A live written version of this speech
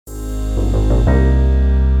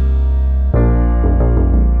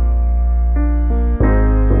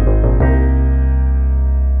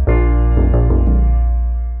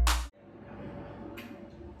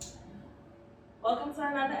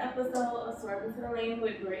Welcome to the lane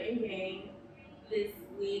with Britt and Gang. This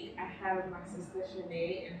week I have my sister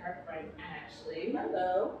Shanae and her friend Ashley.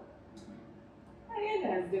 Hello. How you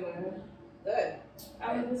guys doing? Good.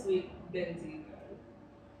 How was this week been to you guys?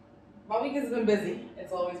 My week has been busy.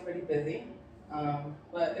 It's always pretty busy.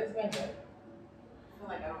 But it's been good. I feel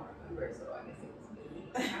like I don't remember, so I guess it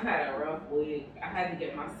was busy. I had a rough week. I had to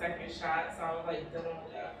get my second shot, so I was like dealing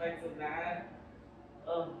with the effects of that.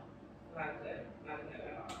 Not good. Not good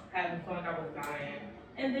at all. Having felt like I was dying.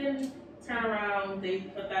 And then turn around, they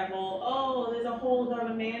put that whole, there's a hold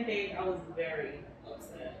on a mandate. I was very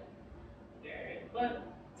upset. Very. But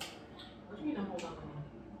What do you mean a hold on?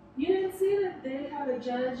 you didn't see that they had a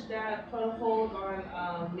judge that put a hold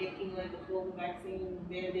on making like the COVID vaccine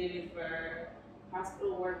mandated for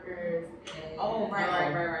hospital workers. And, Oh,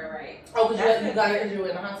 right. Oh, because you got it because you were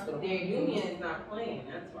in the hospital. Their union is not playing,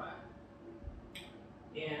 that's why.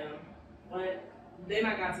 Yeah. But then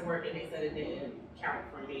I got to work and they said it didn't count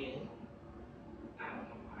for me. I don't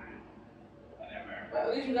know why. Whatever. But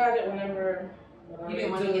at least you got it whenever You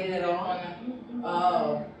didn't want to get it all?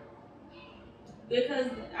 Oh. Because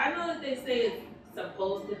I know that they say it's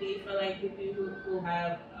supposed to be for like the people who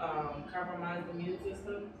have compromised immune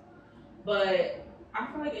systems, but I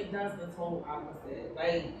feel like it does the total opposite.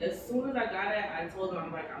 Like as soon as I got it, I told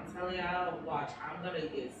them I'm telling y'all, watch, I'm gonna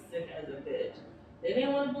get sick as a bitch. They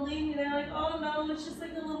didn't want to believe me. They're like, oh no, it's just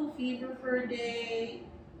like a little fever for a day.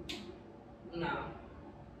 No.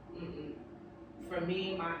 Mm-mm. For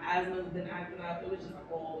me, my asthma's been acting up. It was just a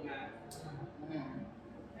whole mess.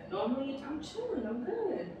 And normally, I'm chilling. I'm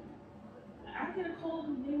good. I get a cold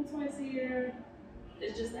maybe twice a year.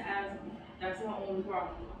 It's just the asthma. That's my only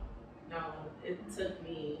problem. No, it took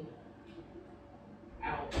me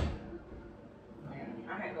out.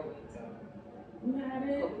 I had COVID, so You had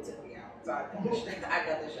it? COVID took me out. So I got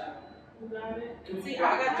the shot. You got it? See, I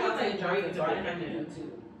got Johnson & Johnson, so I didn't have to do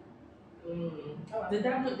two. Did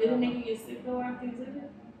it make you get sick though after you did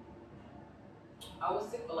it? I was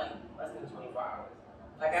sick for like less than 24 hours.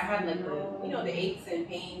 Like I had like the aches and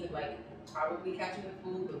pains of like probably catching the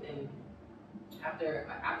flu, but then after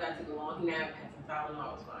I took a long nap and some Tylenol,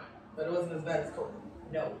 I was fine. But it wasn't as bad as COVID.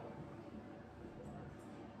 No.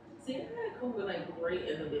 See, I had COVID like right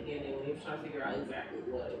in the beginning when they were trying to figure out exactly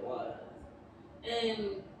what it was.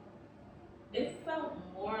 And it felt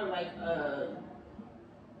more like a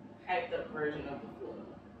hyped up version of the flu.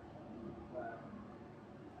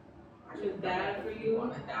 I just bad for you?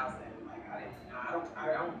 1,000. Like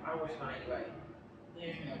I don't wish on anybody.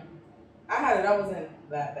 Yeah. I had it. I wasn't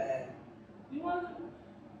that bad. You wasn't?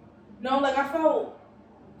 No, like I felt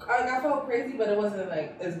crazy, but it wasn't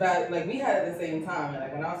like as bad. Like we had it at the same time, and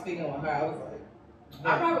like when I was speaking with her, I was like,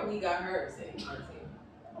 I probably got her sick, honestly.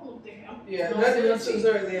 Oh damn. yeah, No, that's seriously.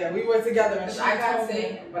 true. Yeah, we were together, and she I got told me-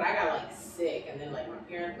 sick, but I got like sick, and then like my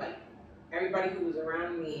parents, like everybody who was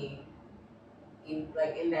around me, in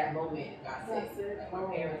that moment got sick. Like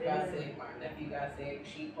my parents got sick, my nephew got sick,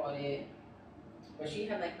 she caught it, but she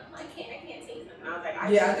had like, I can't taste it. And I was like, I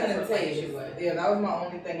think that's couldn't what my taste issue it. was. Yeah, that was my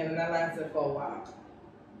only thing, and then that lasted for a while.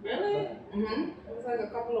 Really? It was like a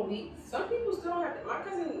couple of weeks. Some people still have it. My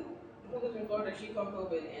cousin who lives in Florida, she caught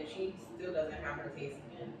COVID, and she still doesn't have her taste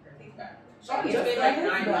back. Sean It's just been got like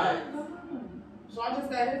his 9 back. months. Sean just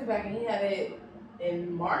got his back, and he had it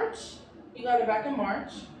in March. He got it back in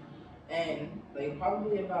March, and like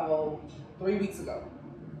probably about 3 weeks ago,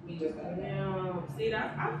 he just got it back. Damn. See,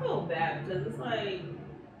 I feel bad because it's like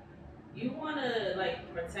you want to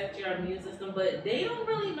like protect your immune system, but they don't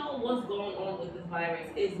really know what's going on with this virus.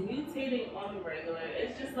 It's mutating on the regular.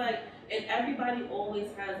 It's just like, and everybody always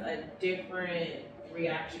has a different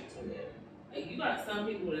reaction to it. Like you got some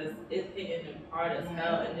people that's it's hitting them hard as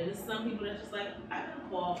hell, and then there's some people that's just like, I got a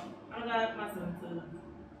cough, I got my symptoms.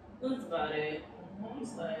 That's about it. I'm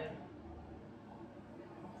just like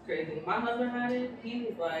crazy. My husband had it. He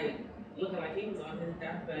was like looking like he was on his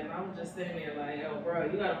deathbed, and I was just sitting there like, yo, bro,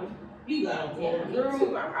 you gotta pull Yeah, me through.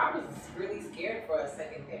 too. I was really scared for a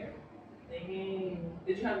second there. Dang.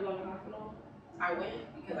 Did you have to go to the hospital? I went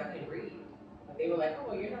because I couldn't breathe. But they were like, oh,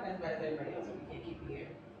 well, you're not as bad as everybody else, so we can't keep you here.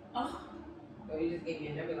 Oh. So they just gave me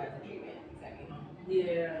a nebulizer treatment. Exactly.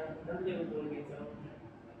 Yeah, that's what they were doing me too.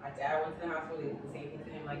 My dad went to the hospital. They did the same thing to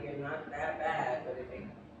him. Like, you're not that bad, but if they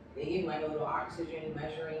gave him like a little oxygen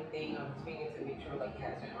measuring thing on his finger to make sure like he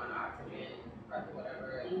had a certain amount of oxygen, or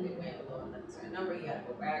whatever. And if it went below a certain number, he had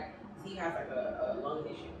to go back. He has like a lung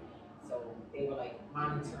issue, so they were like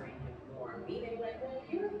monitoring him more. Me, they were like, well,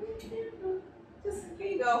 just here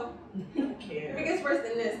you go. If it gets worse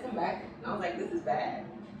than this, come back. And I was like, this is bad.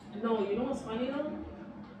 No, you know what's funny though?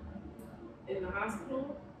 In the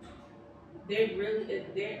hospital,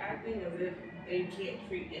 they're acting as if they can't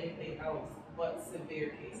treat anything else but severe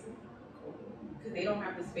cases. Because they don't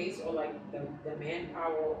have the space or like the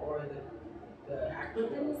manpower or the actual.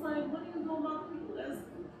 But then it's like, what do you know about people that's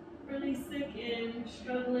really sick and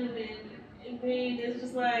struggling and in pain? It's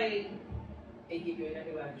just like, They give you a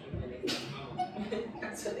nebulizer treatment and they send you home.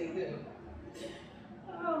 That's what they do.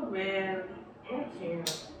 oh man, okay.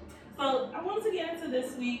 So I want to get into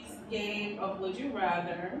this week's game of Would You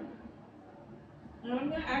Rather. And I'm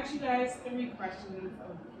gonna ask you guys 3 questions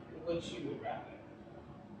of what you would rather.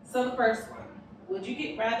 So the first one, would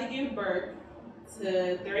you rather give birth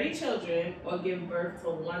to 30 children or give birth to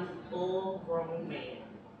one full grown man?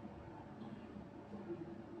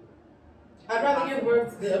 I'd rather give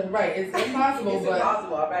birth to, right, it's impossible, It's but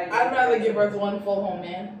impossible. I'd rather give birth to one full home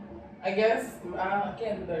man. I guess. I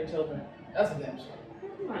can't do 30 children. That's for damn sure.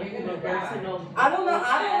 I You're gonna die. I don't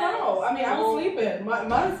know. I mean, I was sleeping.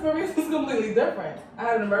 My experience was completely different. I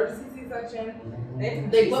had an emergency C-section.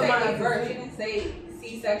 They put said my give birth. She didn't say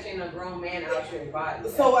C-section, a grown man out your body.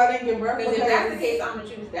 So I didn't give birth Because if that's the case, I'm gonna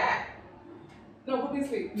choose that. No, put me to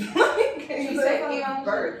sleep. She said give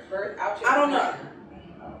birth out your I don't know. vagina.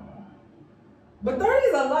 But 30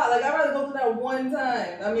 is a lot. Like, I'd rather go through that one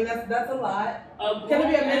time. I mean, that's a lot. Can it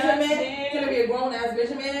be a midget man? Can it be a grown ass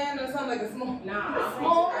midget man or something like a small? Nah,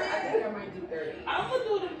 small I man? think I might do 30. I'm gonna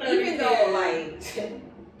do the 30. Even though, like,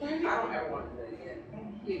 I don't ever want to do that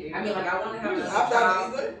again. I mean, like, I want to have another I'm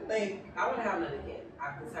child. not either. Like, I want to have another kid.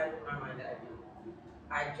 I've decided in my mind that I do.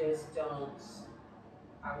 I just don't.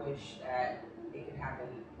 I wish that it could happen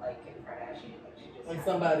like Kim Kardashian. like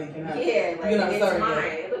somebody can have. Yeah, like you can have a it's surrogate. mine.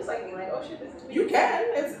 It looks like me. Like, oh shit, this is me. You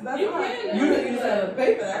can. That's You fine. can. You just have to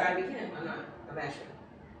pay for I that. gotta be Kim. I'm not. I'm Ashley.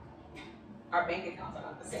 Our bank accounts are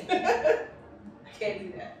not the same. I can't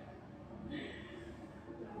do that.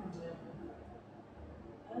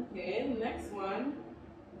 Okay, next one.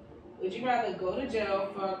 Would you rather go to jail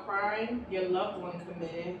for a crime your loved one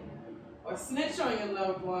committed, or snitch on your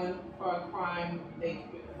loved one for a crime they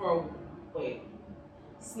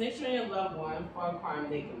snitch on your loved one for a crime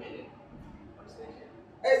they committed? I'm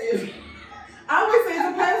snitching. I always say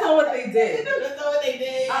it depends on what they did. That's what they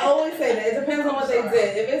did. I always say that. It depends on what they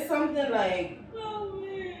did. If it's something like, Oh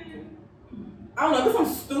man. I don't know, if it's some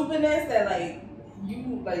stupidness that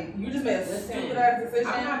you just made a stupid ass decision,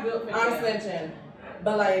 I'm not built for I'm jail. snitching.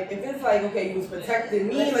 But like, if it's like, okay, you was protecting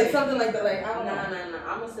me, like something like that, like, I don't know. No.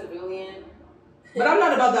 I'm a civilian. But I'm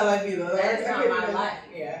not about that life either. Like, That's I not can't my even- life.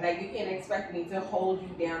 Yeah. Like, you can't expect me to hold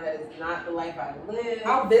you down. That is not the life I live.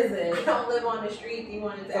 I'll visit. You don't live on the street. You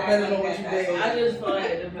wanted to act Depending like on what that. you That's did. all. I just feel like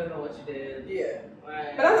it depends on what you did. Yeah.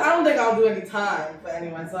 Right. But I don't think I'll do any time for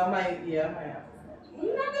anyone, so I might have to snitch.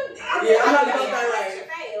 You're not gonna. Yeah, I'm not about that life.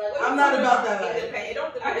 Like, I'm not about that life. It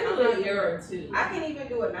don't I depend can on do a how- year or two. I can even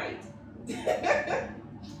do a night.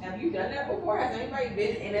 Have you done that before? Has anybody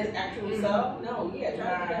been in an actual cell? No. Yeah,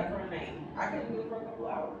 try to do that for a night. I can do it for a couple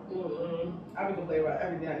hours. I be complaining about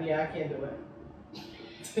everything. Yeah, I can't do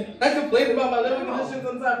it. I complain about my living conditions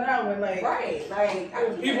sometimes now when like Right. Like I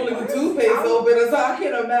people leave the worse. toothpaste I would- open, so I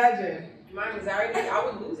can't imagine. My anxiety, I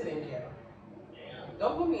would lose it in jail.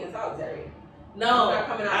 Don't put me in solitary. No, I'm not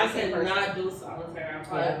coming out I the same cannot do solitary. I'm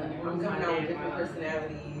probably gonna I'm lose coming my out with damn different mind.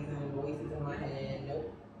 personalities and voices in my head.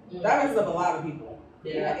 Nope. That messes up a lot of people.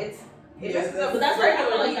 Yeah. It's Yeah, it messes up But that's what I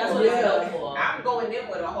feel like that's what it's Yeah. built for. I'm going in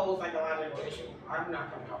with a whole psychological issue. I'm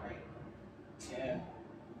not coming out right. Yeah.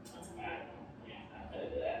 That's bad. Yeah, I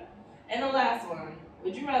could do that. And the last one.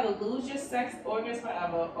 Would you rather lose your sex organs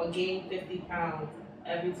forever or gain 50 pounds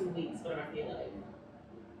every 2 weeks for the rest of your life?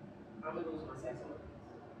 I'm gonna lose my sex organ.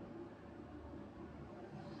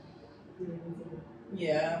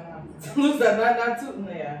 Yeah. Lose that, not too.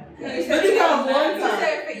 Yeah. You 50 pounds one You time.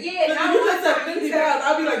 said, yeah, But not you one just said time. 50 You said- pounds.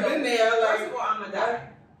 I'll be like, been there, First like, of all, I'm gonna die.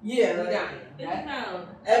 yeah, We like, dying. 50 pounds.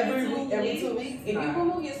 every two week, every weeks? 2 weeks. If you Nah.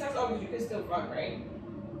 remove your sex organs, you can still fuck, right?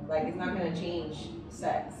 Like, it's not gonna change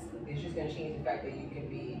sex. It's just gonna change the fact that you can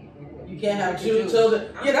be. You can't have reproduce.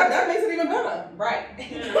 children. Yeah, that makes it even better. Right.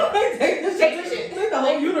 Like, take this Take shit, the shit. take the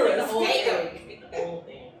whole uterus. Take the whole Take thing. Take the whole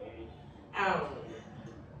thing. I don't know.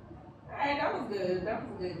 Alright, that was good. That was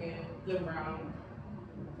a good game. Good round.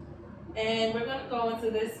 And we're gonna go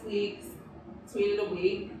into this week's tweet of the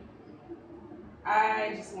week.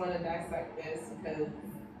 I just want to dissect this because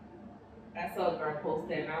I saw a girl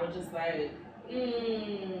post it and I was just like,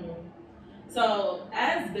 So,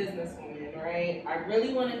 as businesswomen, right, I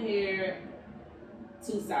really want to hear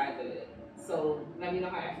 2 sides of it. So, let me know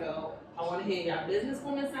how I feel. I want to hear y'all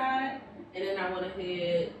businesswoman side, and then I want to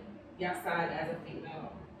hear y'all side as a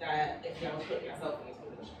female, that if y'all was putting yourself in this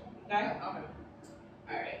position. Okay?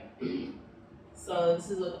 Alright. So, this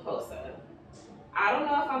is what the post said. I don't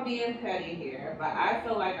know if I'm being petty here, but I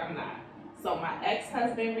feel like I'm not. So my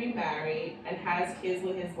ex-husband remarried and has kids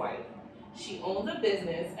with his wife. She owns a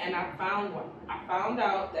business, and I found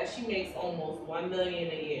out that she makes almost 1 million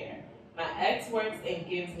a year. My ex works and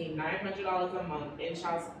gives me $900 a month in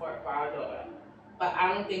child support for our daughter, but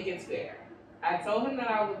I don't think it's fair. I told him that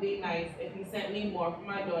I would be nice if he sent me more for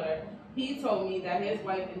my daughter. He told me that his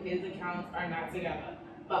wife and his accounts are not together.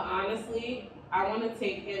 But honestly, I want to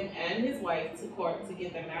take him and his wife to court to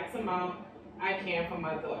get the max amount I can for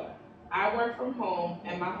my daughter. I work from home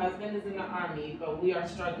and my husband is in the army, but we are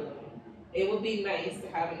struggling. It would be nice to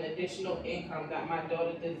have an additional income that my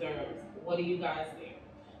daughter deserves. What do you guys think?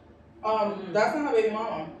 That's not her baby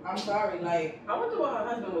mama. I'm sorry. Like, I wonder what her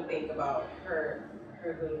husband would think about her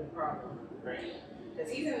little problem. Right.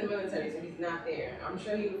 Because he's in the military, so he's not there. I'm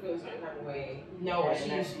sure he would feel a certain type of way. No, that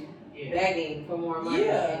she's she's begging for more money,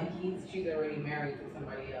 Yeah. and she's already married to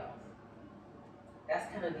somebody else.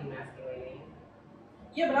 That's kind of demasculating.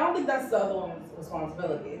 yeah, but I don't think that's the other one's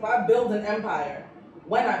responsibility. If I build an empire,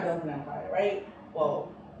 when I build an empire, right?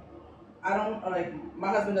 Well, I don't like. My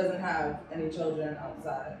husband doesn't have any children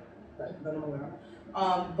outside that I'm aware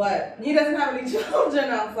of. But he doesn't have any children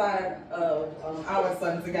outside of our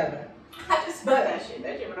son together. I just heard that shit.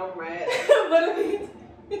 That shit went over my head.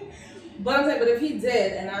 But if he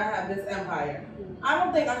did, and I have this empire, I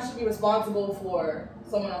don't think I should be responsible for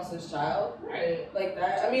someone else's child, right. like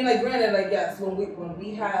that. I mean, like, granted, like, yes, when the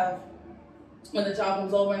child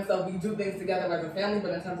comes over and stuff, we do things together as a family.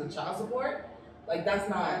 But in terms of child support, like, that's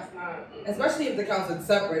not. Especially if the accounts are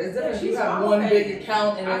separate. It's different if you have one big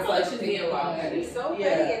account and it's like she's being wild. She's so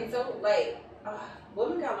petty and so like,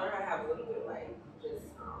 women gotta learn how to have a little bit of like just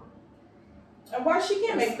and why she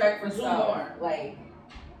can't make respect for do self. more, like,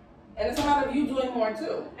 and it's a matter of you doing more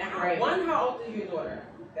too. And how old is your daughter?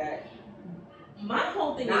 That my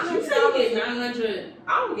whole thing is $900 you said you get 900.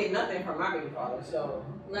 I don't get nothing from my baby father, so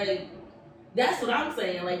Like, that's what I'm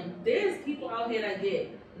saying. Like, there's people out here that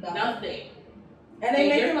get nothing. And they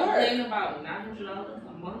make you're it work. complaining about $900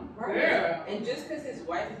 a month? right. Girl. And just because his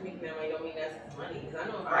wife is making that money don't mean that's his money. Because I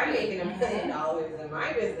know if I'm making $1 million in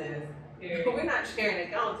my business, we're not sharing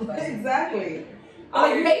accounts. But Exactly.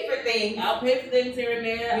 I'll pay for things. I'll pay for things here and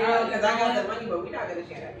there. You know, because I got the money, but we're not gonna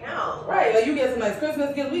share an account. Right, like, you get some nice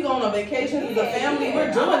Christmas gifts. We going on vacation as a family.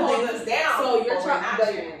 We're doing things. Down, So your but child, we're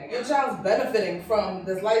not sharing an your account. child's benefiting from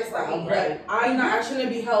this lifestyle. Right. But I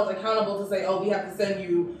shouldn't be held accountable to say, oh, we have to send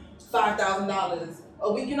you $5,000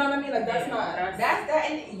 a week. You know what I mean? Like, that's not. That's that,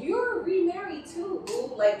 and you're remarried too,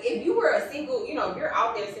 boo. Like, if you were a single, you know, if you're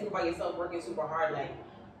out there single by yourself working super hard, like,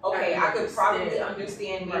 okay, I could probably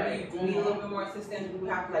understand maybe you need a little bit more assistance. We would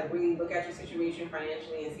have to like really look at your situation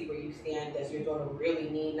financially and see where you stand. Does your daughter really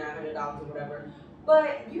need $900 or whatever?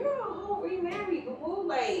 But you're a whole remarried, boo.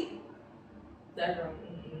 Like,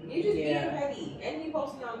 you're just being petty, and you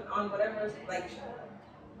posting on whatever, like, shut up.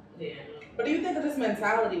 Yeah. But do you think of this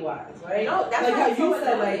mentality-wise, right? No, that's like why how it's so you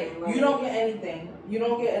said, annoying, like, you don't get anything. You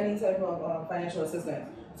don't get any type of financial assistance.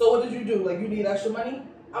 So what did you do? Like, you need extra money?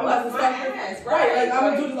 I'm about to start this. Right, like, I'm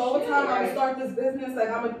gonna do this all the time. I'm gonna start this business. Like,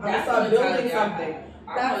 I'm gonna start building something.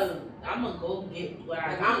 I'm gonna go get what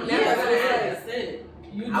I need. I'm never gonna ask. That's it.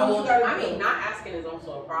 You do what you gotta do. not asking is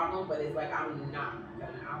also a problem, but it's like I'm not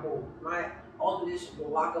gonna. I will all of this shit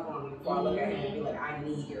will lock up on me before I look at him and be like, I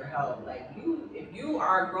need your help. Like, if you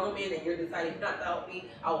are a grown man and you're deciding not to help me,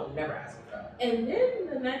 I will never ask for help. And then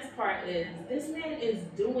the next part is this man is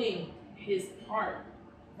doing his part.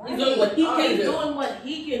 Right. He's doing what he can do. doing what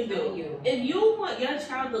he can do. If you want your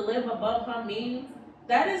child to live above her means,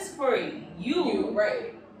 that is for you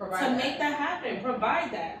right. to make that happen.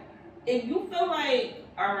 Provide that. If you feel like,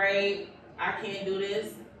 all right, I can't do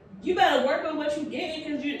this, you better work on what you're getting,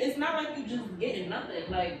 because it's not like you just getting nothing.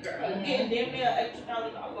 Like, girl, you getting damn near an extra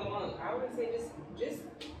 $1,000 a month. I would say just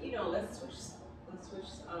you know, let's switch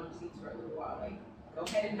seats for a little while. Like, go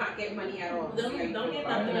ahead and not get money at all. Don't get nothing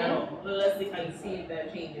at all. But let's see how you see if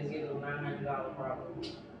that changes your little $900 problem.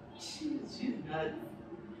 She's nuts.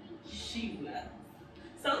 She's nuts.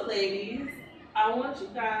 So, ladies, I want you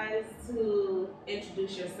guys to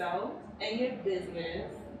introduce yourself and your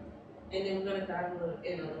business, and then we're gonna dive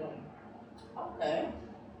in a little. Okay.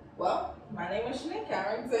 Well, my name is Shanae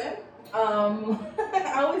Carrington.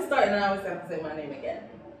 I always start and I always have to say my name again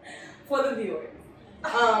for the viewers.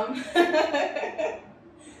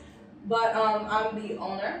 But I'm the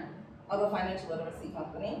owner of a financial literacy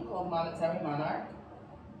company called Monetary Monarch,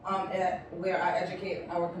 where I educate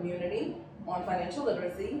our community on financial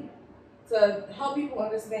literacy to help people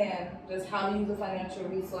understand just how to use the financial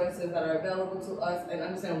resources that are available to us and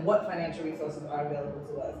understand what financial resources are available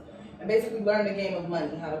to us. and basically learn the game of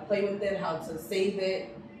money, how to play with it, how to save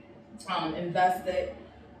it, invest it,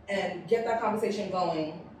 and get that conversation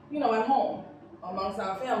going, at home amongst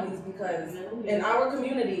our families, because in our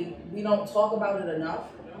community, we don't talk about it enough,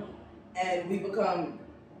 and we become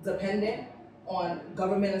dependent on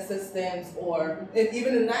government assistance, or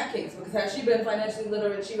even in that case, because had she been financially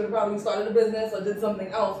literate, she would have probably started a business or did something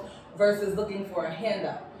else versus looking for a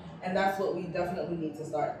handout. And that's what we definitely need to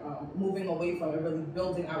start moving away from, and really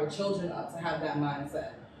building our children up to have that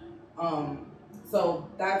mindset. So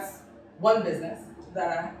that's one business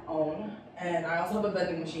that I own, and I also have a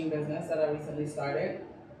vending machine business that I recently started,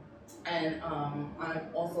 and I'm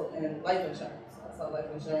also in life insurance. I sell life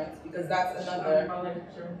insurance because that's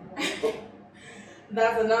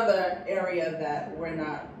another area that we're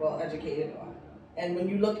not well educated on. And when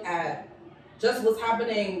you look at just what's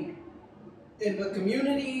happening in the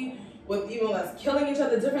community with people that's killing each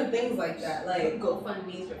other, different things like that, like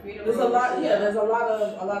GoFundMe's for freedom. there's a lot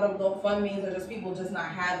of GoFundMe's, or just people just not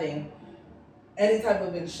having any type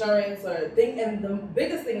of insurance or thing. And the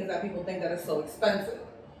biggest thing is that people think that it's so expensive,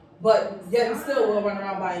 but yet still we'll run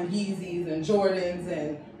around buying Yeezys and Jordans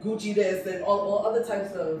and Gucci this and all other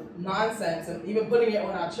types of nonsense, and even putting it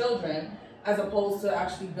on our children, as opposed to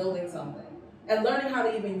actually building something and learning how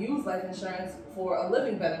to even use life insurance for a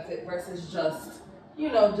living benefit versus just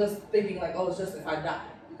thinking like, oh, it's just if I die,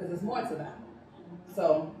 because there's more to that.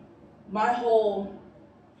 So my whole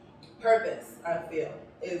purpose, I feel,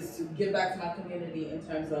 is to give back to my community in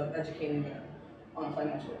terms of educating them on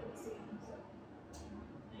financial literacy.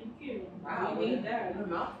 Thank you. Wow, We need that. a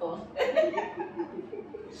mouthful.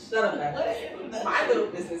 Shut up, Ashley. My little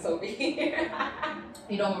business over here.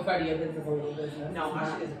 You don't refer to your business as a little business. No,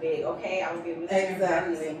 my shit is big. Okay, I was giving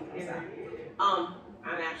Exactly. I'm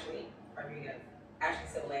Ashley Rodriguez. Ashley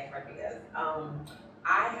Sibylay Rodriguez.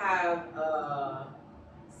 I have a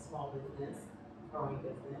small business, growing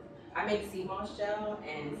business. I make sea moss gel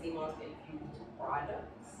and sea moss infused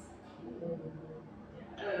products.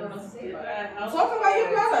 Talk about your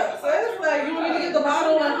products. So it's like you want me to get the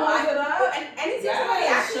bottle and hold it up. And anytime somebody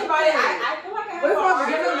asks me about it, I feel like I have a hard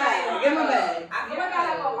time. Give my bag. I feel like I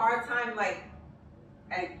have a hard time, like,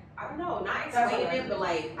 I don't know, not explaining it, but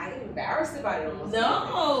like I get embarrassed about it almost.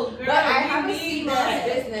 No, girl. But I have a we sea need moss that.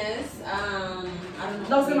 business. I don't know.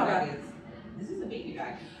 No, what say my bag bag. is. This is a baby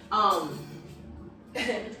bag.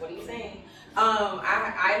 What are you saying?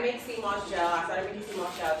 I make sea moss gel. I started making sea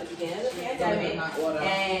moss gel at the beginning of the pandemic,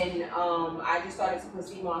 and I just started to put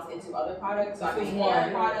sea moss into other products. So I make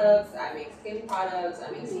hair products, I make skin products,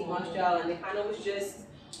 I make sea moss gel, and it kind of was just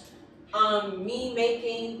me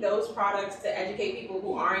making those products to educate people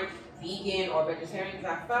who aren't vegan or vegetarian,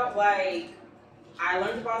 because I felt like I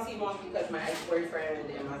learned about sea moss because my ex-boyfriend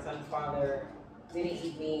and my son's father didn't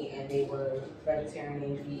eat meat, and they were vegetarian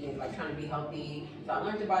and vegan, like trying to be healthy. So I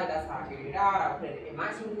learned about it. That's how I figured it out. I put it in my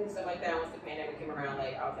smoothies and stuff like that. Once the pandemic came around,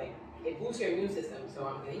 like I was like, it boosts your immune system, so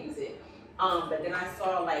I'm gonna use it. But then I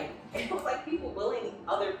saw like it was like people bullying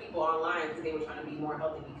other people online because they were trying to be more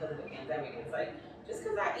healthy because of the pandemic. And it's like, just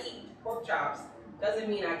because I eat pork chops doesn't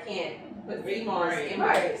mean I can't put sea moss in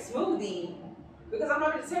my smoothie because I'm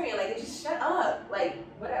not vegetarian. Like, just shut up. Like,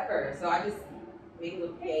 whatever. So I just made a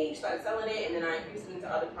little page, started selling it, and then I infused it into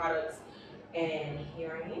other products, and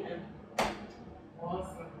here I am.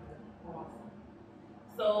 Awesome.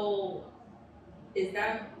 So, is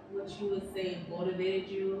that what you would say motivated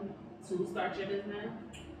you to start your business?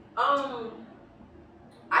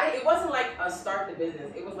 It wasn't like a start the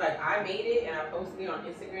business. It was like I made it and I posted it on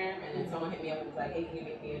Instagram, and then someone hit me up and was like, hey, can you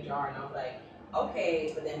make me a jar? And I was like,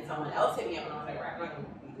 okay. But then someone else hit me up and I was like, right, I'm not gonna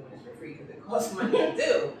be doing this for free because it costs money to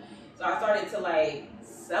do. So I started to like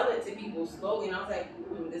sell it to people slowly, and I was like,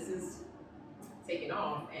 this is taking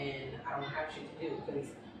off, and I don't have shit to do because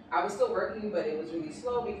I was still working, but it was really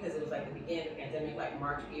slow because it was like the beginning of the pandemic, like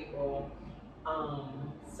March, April.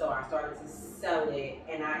 So I started to sell it,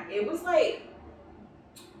 and it was like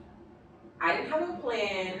I didn't have a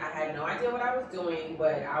plan. I had no idea what I was doing,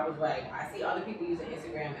 but I was like, I see other people using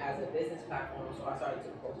Instagram as a business platform, so I started to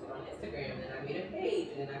post it on Instagram, and then I made a page,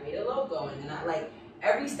 and then I made a logo, and then I like.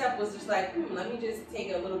 Every step was just like, let me just take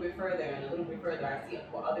it a little bit further and a little bit further. I see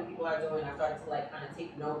what other people are doing. I started to like kind of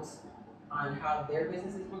take notes on how their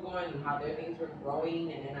businesses were going and how their things were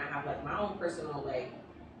growing. And then I have like my own personal, like,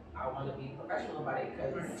 I want to be professional about it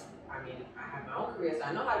because I mean, I have my own career, so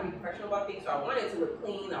I know how to be professional about things. So I wanted to look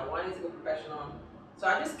clean. I wanted to look professional. So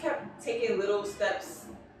I just kept taking little steps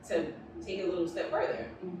to take it a little step further.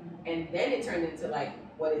 And then it turned into like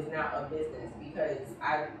what is now a business, because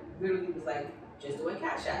I literally was like, just doing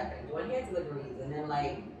Cash App and doing hand deliveries, and then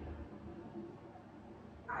like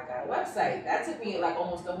I got a website. That took me like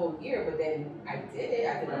almost a whole year, but then I did it.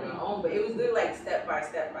 I did it on my own, but it was literally like step by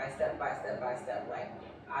step by step by step by step. Like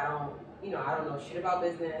I don't, I don't know shit about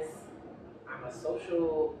business. I'm a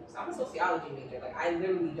sociology major. Like I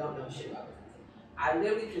literally don't know shit about business. I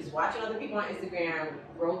literally just watching other people on Instagram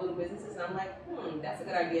grow little businesses, and I'm like, that's a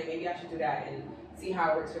good idea. Maybe I should do that and see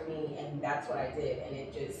how it works for me. And that's what I did, and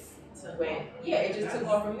it just took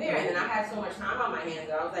off from there. And then I had so much time on my hands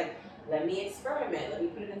that I was like, let me experiment. Let me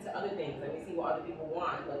put it into other things. Let me see what other people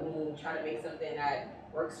want. Let me try to make something that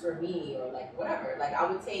works for me, or like whatever. Like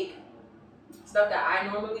I would take stuff that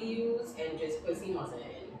I normally use and just put CMOS in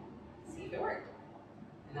it and see if it worked.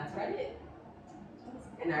 And that's what I did.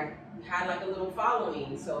 And I had like a little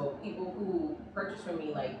following, so people who purchase from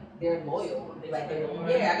me, like they're loyal. Like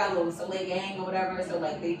I got a little Soleil gang or whatever. So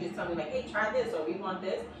like they just tell me like, hey, try this, or we want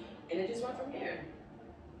this, and it just went from there.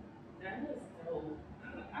 That is dope.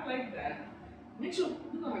 I like that. Make sure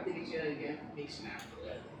we're gonna have to get your information after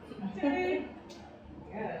that. Okay.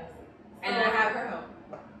 Yes. And then I have her help.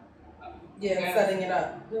 Yeah, setting it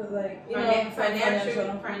up. Just like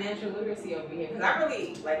financial literacy over here. Because I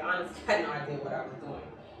really, like, honestly, had no idea what I was doing.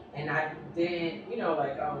 And I didn't,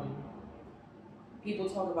 people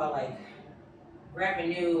talk about, like,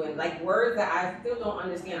 revenue and, like, words that I still don't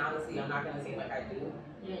understand, honestly. I'm not going to say, like, I do.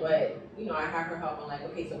 Mm-hmm. But, I have her help. I'm like,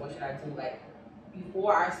 okay, so what should I do? Like,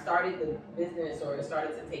 before I started the business or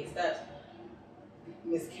started to take steps,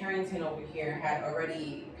 Miss Carrington over here had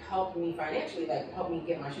already helped me financially, like helped me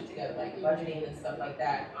get my shit together, like budgeting and stuff like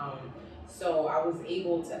that. So I was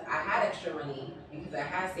able to, I had extra money because I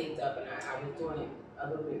had saved up, and I was doing it a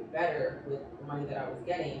little bit better with the money that I was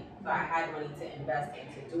getting. So I had money to invest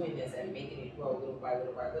into doing this and making it grow little by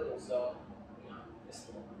little by little. So, just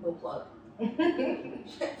a little plug.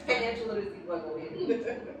 Financial literacy plug over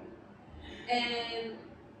here. And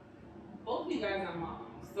both of you guys are moms.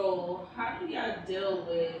 So how do y'all deal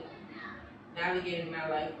with navigating that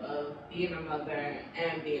life of being a mother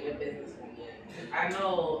and being a businesswoman? I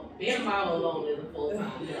know being a mom alone is a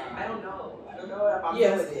full-time job. I don't know if I'm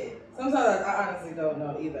doing it. Sometimes I honestly don't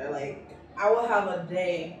know either. Like I will have a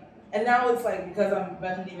day, and now it's like because I'm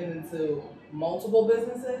venturing even into multiple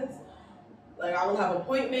businesses. Like I will have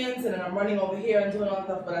appointments, and then I'm running over here and doing all that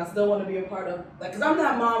stuff, but I still want to be a part of, like, cause I'm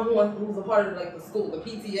that mom who's a part of like the school, the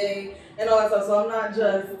PTA, and all that stuff. So I'm not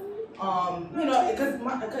just,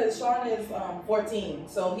 because Sean is 14,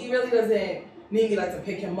 so he really doesn't need me like to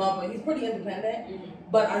pick him up, but he's pretty independent. Mm-hmm.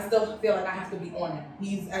 But I still feel like I have to be on him.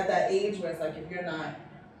 He's at that age where it's like if you're not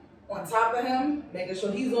on top of him, making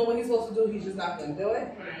sure he's doing what he's supposed to do, he's just not gonna do it.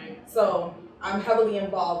 Right. So I'm heavily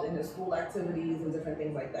involved in his school activities and different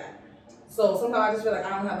things like that. So sometimes I just feel like I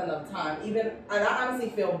don't have enough time. And I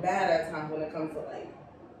honestly feel bad at times when it comes to like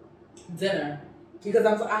dinner, because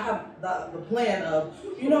I have the plan of,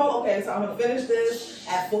 okay, so I'm gonna finish this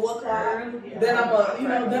at 4:00. Yeah, then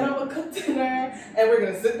I'm gonna cook dinner, and we're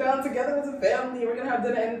gonna sit down together as a family. We're gonna have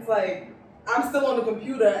dinner, and it's like I'm still on the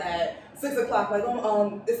computer at 6:00.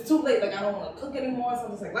 Like it's too late. Like I don't want to cook anymore. So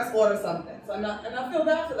I'm just like, let's order something. So and I feel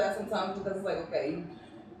bad for that sometimes, because it's like, okay,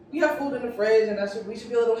 we have food in the fridge, and we should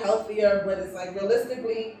be a little healthier, but it's like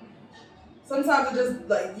realistically, sometimes it just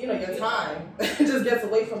like, your time just gets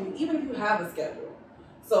away from you, even if you have a schedule.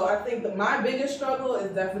 So I think that my biggest struggle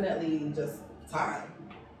is definitely just time.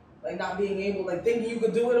 Like not being able, like thinking you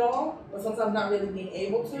could do it all, but sometimes not really being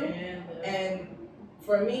able to. And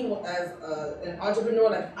for me, as an entrepreneur,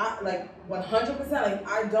 like 100%, like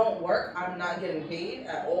I don't work, I'm not getting paid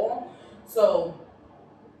at all. So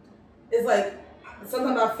it's like,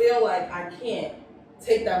 sometimes I feel like I can't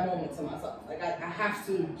take that moment to myself. Like I have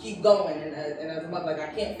to keep going, and as a mother, like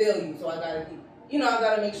I can't fail you, so I gotta keep, I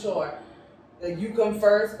gotta make sure that you come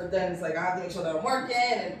first, but then it's like I have to make sure that I'm working,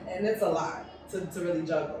 and it's a lot to really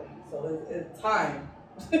juggle. So it's time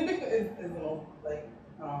is the most, like,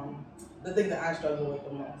 the thing that I struggle with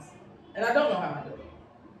the most. And I don't know how I do it.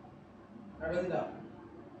 I really don't.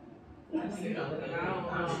 You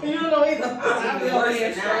don't know either. I'm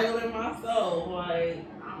really struggling myself. Like,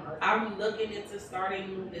 I'm looking into starting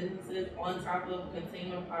new businesses on top of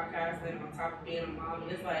continuing podcasting, on top of being a mom.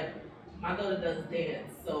 And it's like, my daughter does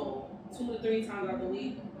dance. So 2 to 3 times out the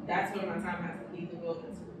week, that's when my time has to be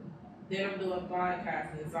devoted to. Then I'm doing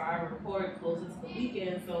podcasting. So I record closer to the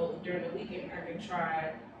weekend. So during the weekend, I can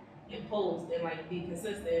try and post and like be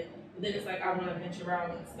consistent. But then it's like, I want to venture out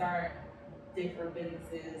and start different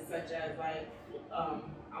businesses, such as like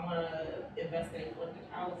I want to invest in flipping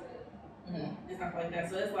houses and stuff like that.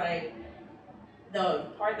 So it's like the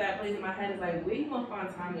part that plays in my head is like, where you gonna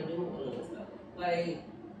find time to do all of this stuff? Like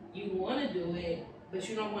you want to do it, but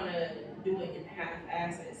you don't want to do it in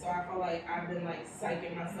half-asses. So I feel like I've been like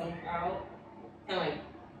psyching myself out and like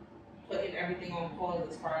putting everything on pause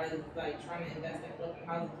as far as like trying to invest in flipping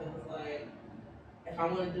houses because it's like if I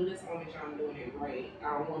want to do this, I want to make sure I'm doing it right.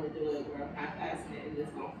 I don't want to do it where I'm half-assing it and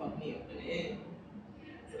it's gonna fuck me up in the end.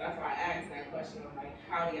 So that's why I asked that question. I'm like,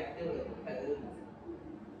 how do you do it? Because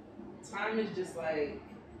time is just like,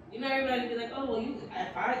 you know, everybody be like, oh, well, you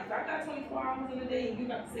if I got 24 hours in a day and you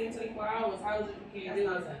got the same 24 hours, how is it you can't That's do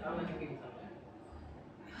it? nonsense. I don't like when people tell that.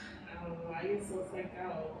 I don't know. I get so psyched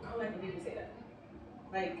out. I don't like when people say that.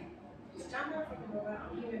 Like, I'm not fucking robot.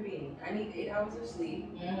 I'm a human being. I need 8 hours of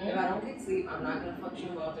sleep. If I don't get sleep, I'm not gonna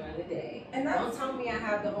function well during the day. And Don't tell me I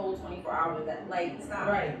have the whole 24 hours. That like stop.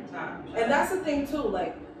 Right. Stop. And that's the thing too,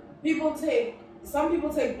 like some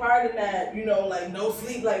people take pride in that, you know, like no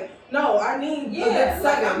sleep, like no, I need a good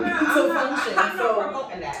 7 to function. I'm not So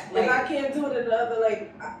promoting that. if I can't do it in the other,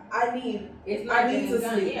 like I need to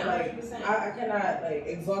sleep. Yeah, like 100%. I cannot like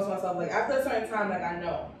exhaust myself. Like after a certain time, like I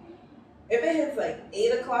know. If it hits like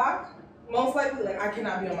 8 o'clock, most likely like I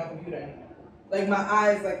cannot be on my computer anymore. Like my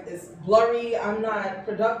eyes, like it's blurry, I'm not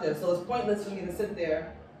productive. So it's pointless for me to sit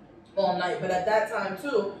there all night. But at that time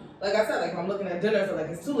too, like I said, like if I'm looking at dinner, so like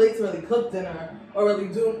it's too late to really cook dinner or really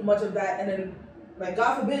do much of that. And then like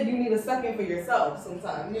God forbid you need a second for yourself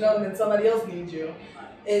sometimes, you know, and then somebody else needs you.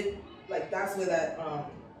 It like that's where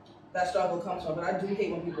that struggle comes from. But I do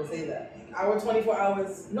hate when people say that. Like, our 24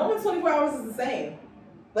 hours, no one's 24 hours is the same.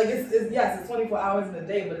 Like it's 24 hours in a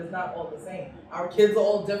day, but it's not all the same. Our kids are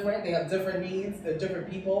all different. They have different needs. They're different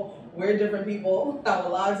people. We're different people. Our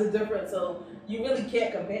lives are different. So you really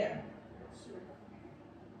can't compare.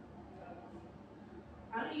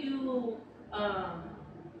 How do you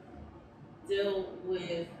deal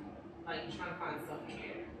with like trying to find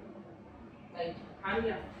self-care? Like how do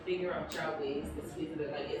you figure out your ways to squeeze it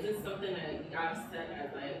in? Like is it something that you gotta set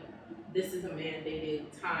as like this is a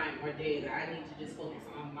mandated time or day that I need to just focus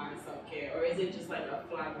on my self-care? Or is it just like a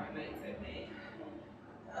fly-by-night type thing?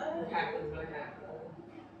 What happens when it happens?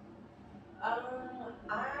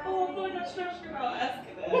 I feel like I'm stressed out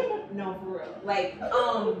asking that. No, for real. Like,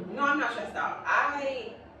 no, I'm not stressed out.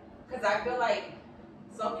 Because I feel like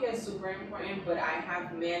self-care is super important, but I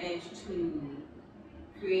have managed to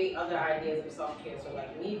create other ideas of self-care. So,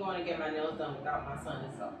 like, me going to get my nails done without my son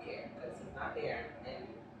is self-care because he's not there. And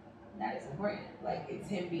that is important. Like, it's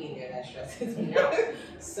him being there that stresses me out.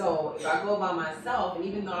 So, if I go by myself, and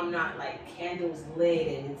even though I'm not, like, candles lit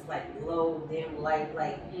and it's, like, low, dim light,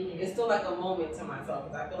 like, it's still, like, a moment to myself.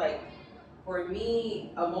 Because I feel like, for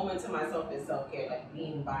me, a moment to myself is self-care. Like,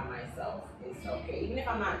 being by myself is self-care. Even if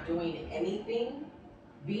I'm not doing anything,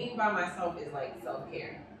 being by myself is, like,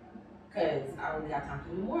 self-care. Because I really have time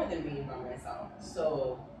to do more than being by myself.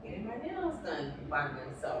 So, getting my nails done by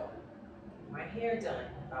myself. My hair done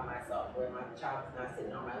by myself, where my child is not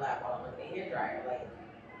sitting on my lap while I'm looking at a hairdryer. Like,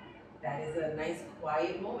 that is a nice,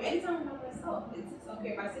 quiet moment. Anytime I'm by myself, it's okay.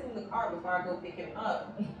 If I sit in the car before I go pick him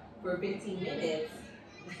up for 15 minutes,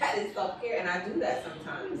 that is self-care, and I do that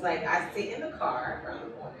sometimes. Like, I sit in the car around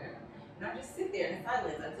the corner, and I just sit there in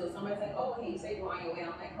silence until somebody's like, oh, hey, you say you're on your way. And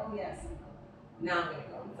I'm like, oh, yes. Now I'm going to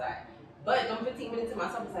go inside. But them 15 minutes to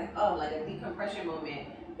myself is like, oh, like a decompression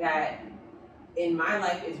moment that in my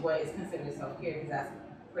life is what is considered self-care, because that's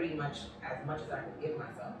pretty much as I can give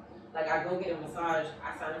myself. Like, I go get a massage.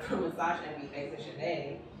 I signed up for a massage envy thanks to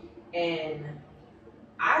Shanae, and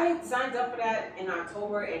I signed up for that in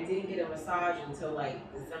October and didn't get a massage until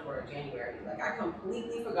like December or January. Like, I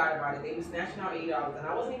completely forgot about it. They were snatching out $80 and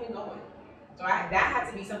I wasn't even going. So that had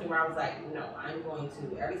to be something where I was like, no, I'm going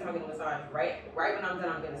to, every time I get a massage, right when I'm done,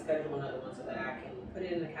 I'm going to schedule another one so that I can put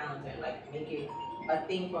it in the calendar and like make it a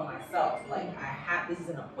thing for myself. Like, this is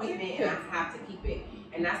an appointment and I have to keep it.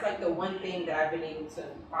 And that's like the one thing that I've been able to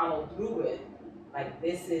follow through with. Like,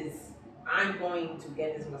 I'm going to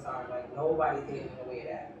get this massage. Like, nobody's getting in the way of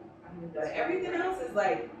that. But everything else is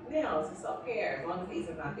like, nails, it's self-care, as long as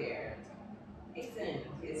Ethan's not there. Ethan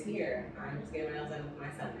is here. I'm just getting my nails done with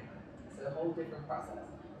my son now. It's a whole different process.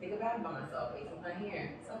 Take a bath by myself. Ethan's not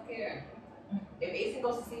here. Self-care. If Ethan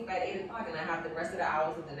goes to sleep at 8 o'clock and I have the rest of the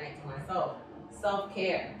hours of the night to myself,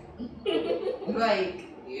 self-care. Like,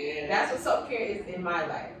 yeah, that's what self-care is in my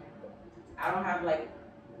life. I don't have like,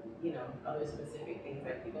 other specific things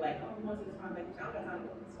that people like, oh, you want to do the spa? Like, I don't got time to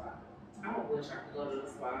go to the spa. I wish I could go to the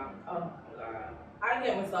spa. Oh, I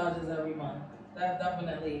get massages every month. That's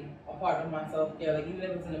definitely a part of my self-care. Like, even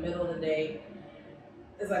if it's in the middle of the day,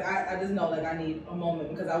 it's like I just know like I need a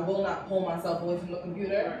moment, because I will not pull myself away from the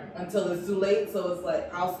computer until it's too late. So it's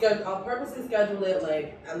like I'll purposely schedule it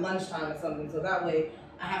like at lunchtime or something, so that way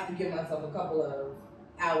I have to give myself a couple of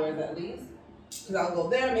hours at least. because I'll go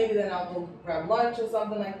there, maybe then I'll go grab lunch or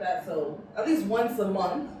something like that. So at least once a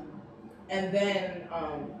month. And then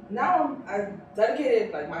now I've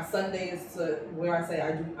dedicated like my Sundays to where I say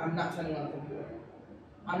I'm not turning on the computer.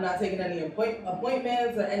 I'm not taking any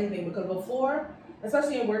appointments or anything, because before,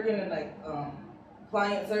 especially in working in like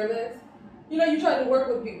client service, you know, you try to work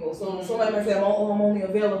with people. So somebody might say, I'm only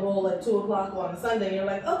available at 2 o'clock on a Sunday. And you're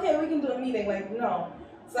like, okay, we can do a meeting. Like, no,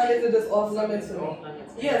 Sundays are just off limits to me.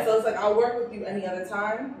 Yeah, so it's like I'll work with you any other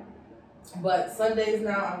time. But Sundays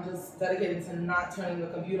now, I'm just dedicated to not turning the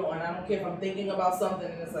computer on. I don't care if I'm thinking about something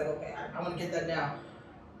and it's like, okay, I want to get that down.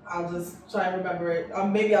 I'll just try and remember it.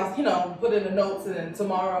 Maybe I'll, you know, put it in the notes, and then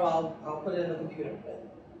tomorrow I'll put it in the computer.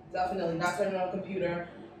 But definitely not turning on the computer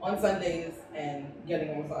on Sundays and getting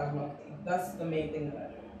a massage monthly. That's the main thing that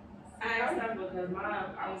I do. I asked that because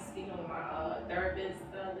I was speaking with my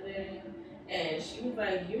therapist the other day, and she was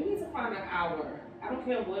like, you need to find an hour. I don't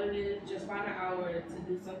care what it is, just find an hour to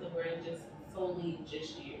do something where it's just solely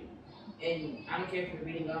just you. And I don't care if you're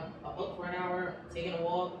reading a book for an hour, taking a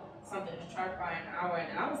walk, something, just try to find an hour.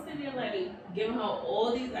 And I was sitting there like giving her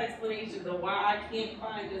all these explanations of why I can't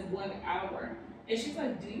find this 1 hour. And she's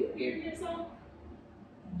like, do you hear yourself?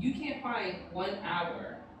 You can't find 1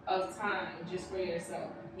 hour of time just for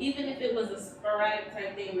yourself. Even if it was a sporadic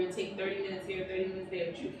type thing where it take 30 minutes here, 30 minutes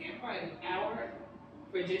there, but you can't find an hour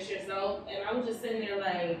for just yourself. And I was just sitting there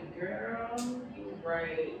like, girl, you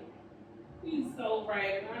right. You're so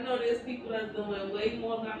right. And I know there's people that's doing way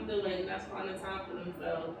more than I'm doing, and that's finding time for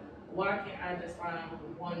themselves. Why can't I just find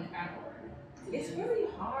 1 hour? It's really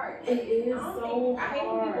hard. It is so I hate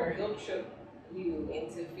when hard. people guilt trip you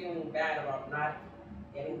into feeling bad about not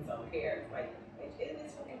getting self-care. Like, it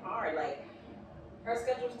is fucking hard. Like, her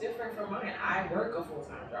schedule's different from mine. I work a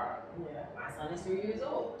full-time job. Yeah. My son is 3 years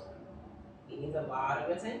old. He needs a lot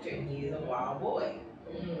of attention. He is a wild boy.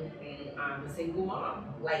 And I'm a single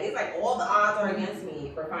mom. Like, it's like all the odds are against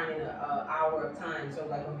me for finding an hour of time. So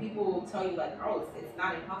like when people tell you like, oh, it's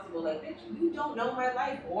not impossible, like, bitch, you don't know my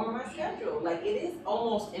life or my schedule. Like, it is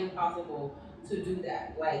almost impossible to do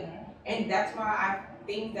that. Like, and that's why I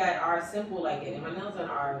things that are simple like getting my nails done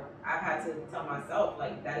I've had to tell myself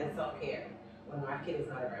like that is self-care when my kid is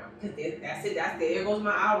not around, because there goes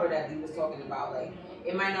my hour that he was talking about. Like,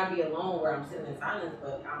 it might not be alone where I'm sitting in silence,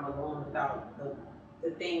 but I'm alone without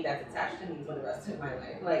the thing that's attached to me for the rest of my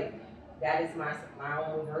life. Like, that is my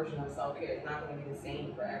own version of self-care. It's not going to be the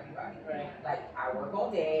same for everybody. Right. Like, I work all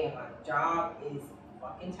day and my job is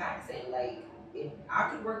fucking taxing. Like, I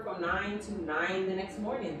could work from 9 to 9 the next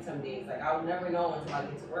morning some days. Like, I'll never know until I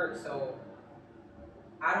get to work. So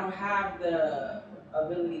I don't have the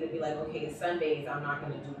ability to be like, okay, Sundays I'm not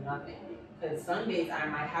going to do nothing. Because Sundays I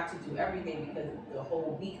might have to do everything, because the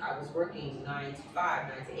whole week I was working 9 to 5,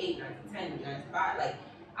 9 to 8, 9 to 10, 9 to 5. Like,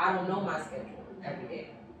 I don't know my schedule every day.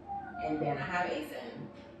 And then I have ASIN.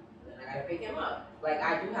 Then I gotta pick him up. Like,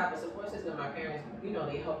 I do have a support system. My parents, you know,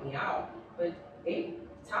 they help me out. But they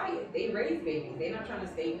tired. They raise babies. They're not trying to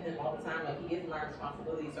stay with him all the time. Like, he is my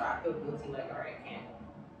responsibility. So I feel guilty, like, all right, I can't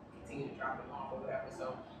continue to drop him off or whatever.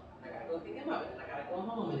 So I gotta go pick him up, and then I gotta go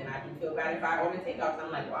home, and then I do feel bad if I order takeouts.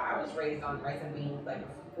 I'm like, well, I was raised on rice and beans, like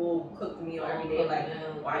a full cooked meal every day. Like,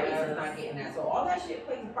 why is he not getting that? So all that shit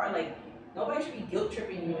plays a part. Like, nobody should be guilt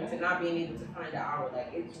tripping you into not being able to find an hour.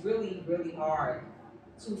 Like, it's really, really hard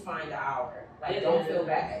to find an hour. Like, don't feel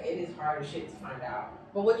bad. It is hard as shit to find out.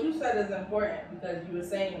 But what you said is important, because you were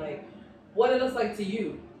saying like what it looks like to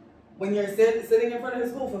you when you're sitting in front of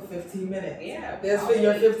his school for 15 minutes. Yeah. There's for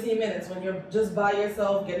your 15 minutes when you're just by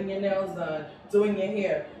yourself, getting your nails done, doing your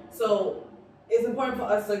hair. So it's important for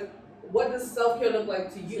us to, what does self-care look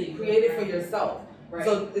like to you? Create it for yourself. Right.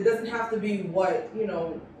 So it doesn't have to be what, you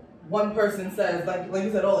know, one person says, like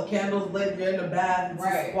you said, oh, the candle's lit, you're in the bath, it's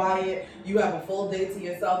just quiet, you have a full day to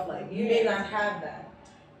yourself. Like, you may not have that.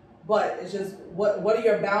 But it's just, what are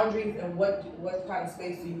your boundaries, and what kind of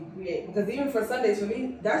space do you create? Because even for Sundays, for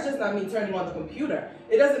me, that's just not me turning on the computer.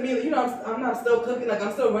 It doesn't mean that, you know, I'm not still cooking, like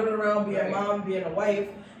I'm still running around being a mom, being a wife,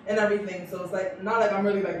 and everything. So it's like, not like I'm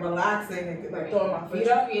really like relaxing and like throwing my feet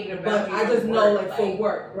up. But I just know, like for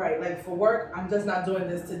work, right? Like for work, I'm just not doing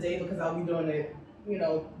this today because I'll be doing it, you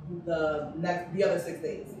know, the other 6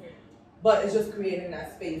 days. But it's just creating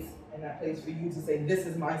that space and that place for you to say, this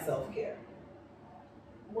is my self-care.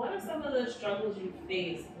 What are some of the struggles you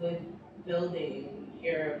faced with building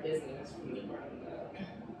your business from the ground up?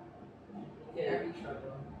 Every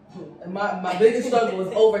struggle. And my biggest struggle was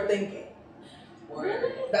overthinking.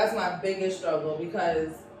 Word. That's my biggest struggle,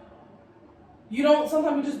 because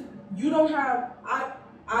sometimes you don't have,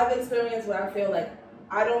 I've experienced where I feel like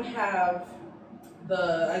I don't have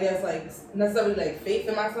I guess like necessarily like faith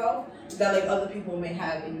in myself that like other people may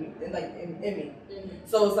have in me.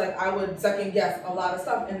 So it's like I would second guess a lot of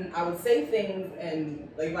stuff, and I would say things, and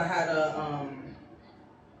like if I had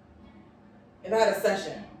a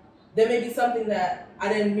session, there may be something that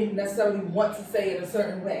I didn't necessarily want to say in a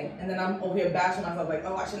certain way, and then I'm over here bashing myself like,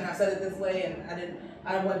 oh, I shouldn't have said it this way, and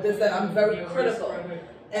I want this, that. I'm very critical,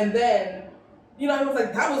 and then, you know, it was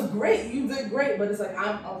like, that was great, you did great, but it's like,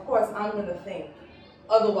 of course I'm gonna think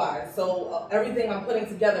otherwise. So everything I'm putting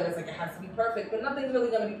together is like, it has to be perfect, but nothing's really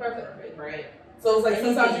gonna be perfect, Right. So it's like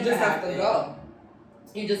sometimes you just have to go.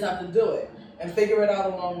 You just have to do it and figure it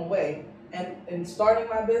out along the way. And in starting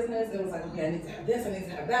my business, it was like, okay, I need to have this, I need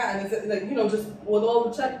to have that, I need to, like, you know, just with all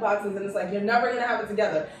the check boxes, and it's like, you're never gonna have it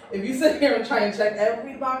together. If you sit here and try and check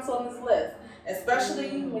every box on this list,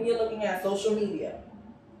 especially when you're looking at social media,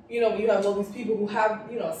 you know, when you have all these people who have,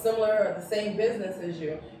 you know, similar or the same business as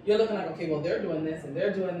you, you're looking like, okay, well, they're doing this and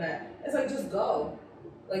they're doing that. It's like, just go.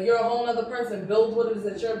 Like, you're a whole other person. Build what it is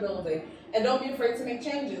that you're building. And don't be afraid to make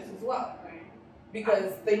changes as well.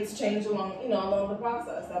 Because things change along the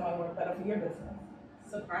process. That might work better for your business.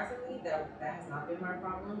 Surprisingly, that has not been my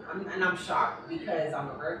problem. I'm shocked because I'm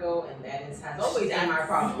a Virgo, and has always been my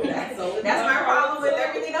problem. That's my problem with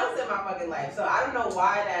everything else in my fucking life. So I don't know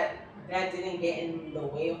why that didn't get in the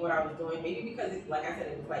way of what I was doing. Maybe because, like I said,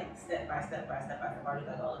 it was like step by step by step by step. I was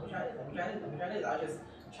like, oh, let me try this. I was just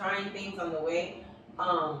trying things on the way.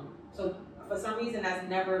 So for some reason, that's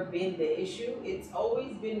never been the issue. It's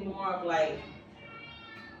always been more of like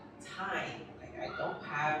time. Like, I don't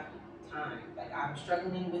have time. Like, I'm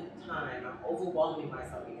struggling with time. I'm overwhelming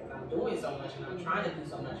myself because I'm doing so much and I'm trying to do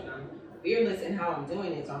so much and I'm fearless in how I'm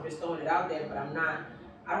doing it. So I'm just throwing it out there, but I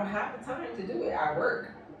don't have the time to do it. I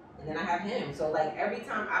work and then I have him. So like every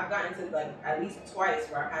time I've gotten to like at least twice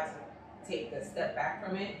where I've had to take a step back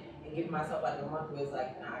from it and give myself like a month where it's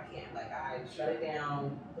like, nah, I can't. Like, I shut it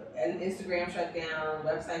down. Instagram shut down,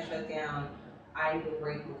 website shut down. I need a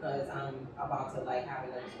break because I'm about to like have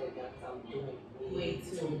another break down because I'm doing way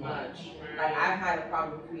too much. Like, I've had a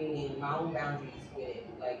problem creating my own boundaries with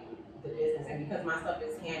like the business, and because my stuff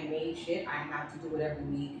is handmade shit, I have to do it every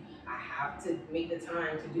week. I have to make the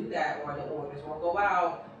time to do that, or the orders won't go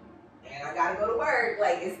out, and I gotta go to work.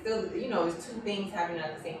 Like, it's still, you know, it's two things happening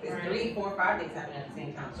at the same time. It's 3, 4, 5 things happening at the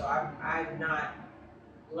same time. So I've not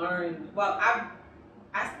learned. Well,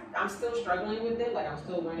 I'm still struggling with it. Like, I'm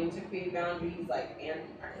still learning to create boundaries. Like, and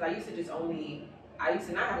because I used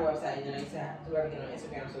to not have a website, and then I used to have to do everything on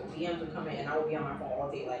Instagram. So DMs would come in, and I would be on my phone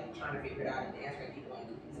all day, like trying to figure it out and answering people and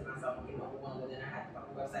confusing myself and getting overwhelmed. And then I had to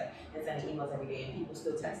fucking website and sending emails every day, and people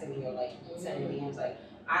still texting me or like sending DMs. Like,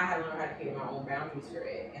 I had to learn how to create my own boundaries for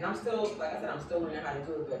it. And I'm still, like I said, I'm still learning how to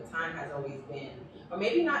do it. But time has always been, or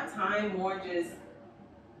maybe not time, more just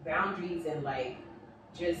boundaries and like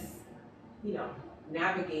just, you know,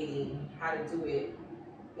 navigating how to do it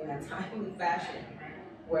in a timely fashion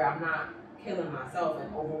where I'm not killing myself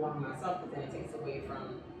and overwhelming myself, because then it takes away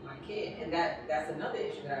from my kid. And that's another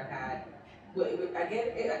issue that I've had. I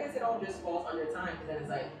guess it all just falls under time, because then it's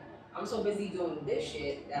like, I'm so busy doing this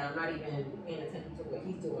shit that I'm not even paying attention to what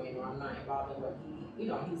he's doing, or I'm not involved in what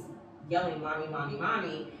he's yelling, mommy, mommy,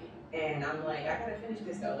 mommy. And I'm like, I gotta finish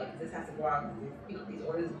this though, like, this has to go out, because these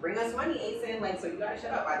orders bring us money, Asen, like, so you gotta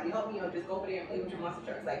shut up. Either you help me or just go over there and play with your monster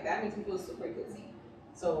trucks. Like, that makes me feel super guilty.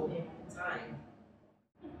 So, time.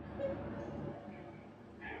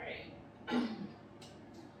 Alright.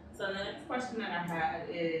 So the next question that I had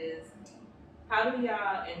is, how do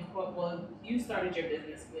y'all well, you started your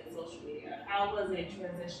business with social media. How was it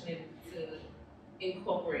transitioning to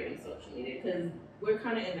incorporating social media? Because we're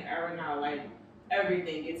kind of in the era now, like,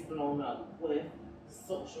 everything gets blown up with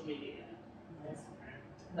social media.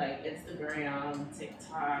 Like Instagram,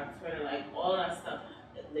 TikTok, Twitter, like all that stuff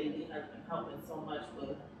that lately has been helping so much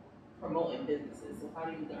with promoting businesses. So how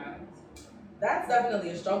do you guys? That's definitely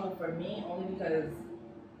a struggle for me, only because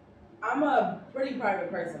I'm a pretty private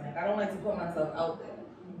person. Like, I don't like to put myself out there.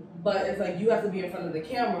 But it's like, you have to be in front of the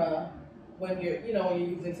camera when you're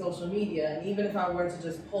using social media. And even if I were to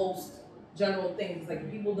just post general things,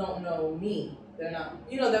 like, people don't know me. They're not,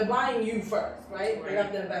 they're buying you first, right? They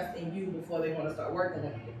have to invest in you before they want to start working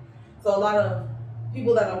with you. So a lot of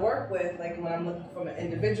people that I work with, like when I'm looking from an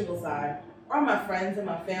individual side, are my friends and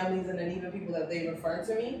my families, and then even people that they refer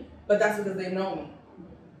to me, but that's because they know me,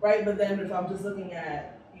 right? But then if I'm just looking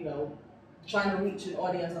at, trying to reach an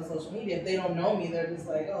audience on social media, if they don't know me, they're just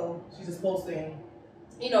like, oh, she's just posting,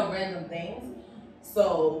 random things.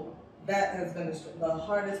 So that has been the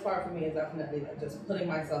hardest part for me, is definitely like just putting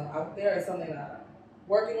myself out there is something that I'm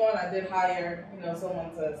working on. I did hire,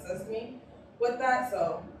 someone to assist me with that.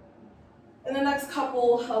 So in the next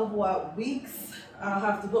couple of weeks, I'll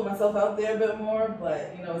have to put myself out there a bit more,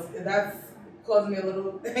 but that's causing me a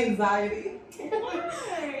little anxiety.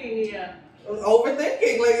 Why?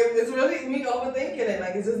 Overthinking, like it's really me overthinking it.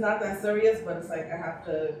 Like it's just not that serious, but it's like I have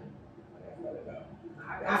to let it go.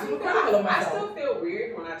 I still feel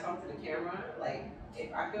weird when I talk to the camera. Like,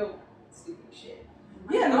 if I feel stupid shit.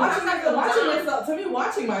 Yeah, watching myself. To me,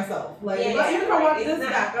 watching myself. Like, even if I watch this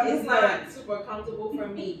back, it's not super comfortable for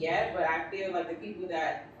me yet. But I feel like the people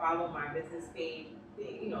that follow my business page,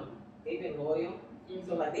 they've been loyal. Mm-hmm.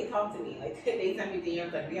 So like, they talk to me. Like, they send me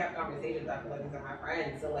DMs. Like, we have conversations. I feel like these are my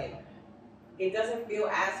friends. So like, it doesn't feel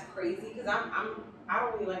as crazy because I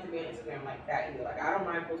don't really like to be on Instagram like that either. Like, I don't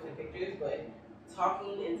mind posting pictures, but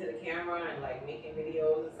talking into the camera and like making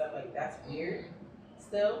videos and stuff like that's weird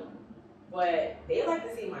still. But they like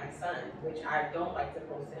to see my son, which I don't like to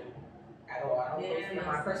post him at all. I don't post him on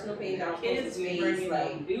my personal page. I don't post his face.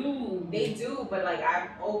 Like, they do, but like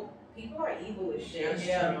people are evil as shit.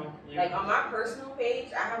 Yeah. Like on my personal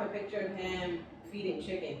page, I have a picture of him feeding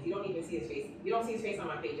chickens. You don't even see his face. You don't see his face on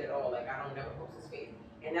my page at all. Like, I don't never post his face.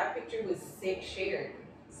 And that picture was shared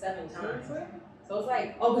 7 times. So it's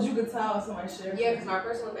like, oh, but you could tell somebody shared. Yeah, because my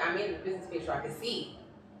personal, I made a business page so I could see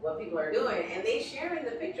what people are doing, and they sharing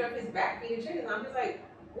the picture of his back feeding chickens. I'm just like,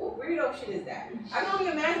 what weirdo shit is that? I can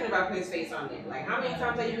only imagine if I put his face on there. Like, how many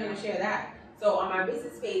times are you gonna share that? So on my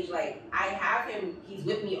business page, like, I have him. He's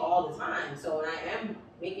with me all the time. So when I am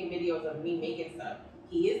making videos of me making stuff,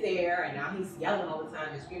 he is there, and now he's yelling all the time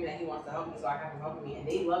and screaming that he wants to help me, so I have him helping me, and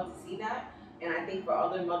they love to see that. And I think for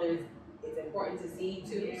other mothers, it's important to see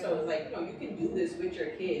too. Yeah. So it's like, you can do this with your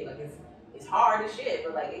kid. Like, it's hard as shit,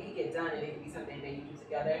 but like it can get done and it can be something that you do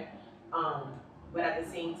together. But at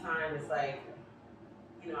the same time, it's like,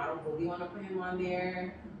 I don't really want to put him on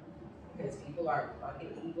there because people are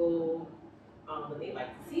fucking evil. But they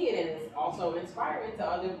like to see it, and it's also inspiring to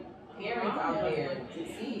other parents out there to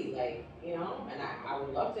see, like, and I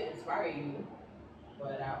would love to inspire you,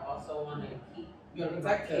 but I also want to keep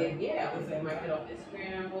my kid. Yeah, I would say my kid off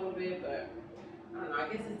Instagram a little bit, but I don't know. I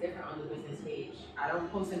guess it's different on the business page. I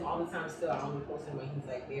don't post him all the time. Still, I only post him when he's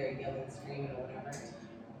like there yelling, screaming, or whatever.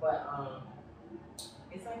 But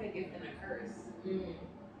it's like a gift and a curse. Mm.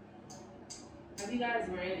 Have you guys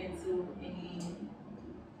ran into any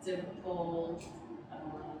difficult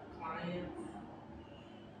clients?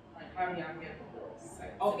 Like, how do y'all handle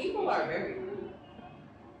those? People are very rude.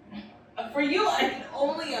 For you, I can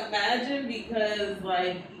only imagine because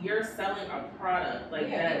like you're selling a product like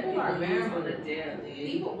that people use on a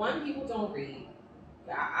daily. People don't read.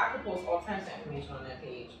 I could post all types of information on that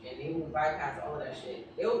page, and they will bypass all of that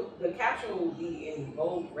shit. The caption will be in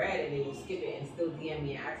bold red, and they will skip it and still DM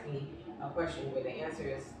me and ask me a question where the answer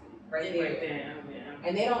is right there. Yeah.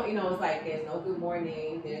 And they don't, it's like there's no good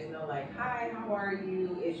morning, there's no like, hi, how are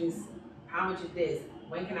you? It's just, how much is this?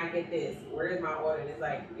 When can I get this? Where is my order? And it's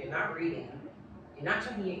like, you're not reading. You're not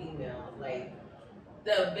checking your emails. Like,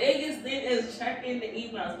 the biggest thing is checking the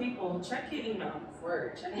emails. People, check your emails.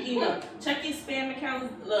 Word. Check your email. Check your spam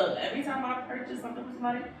accounts. Look, every time I purchase something for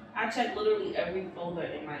somebody, I check literally every folder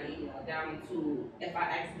in my email down to if I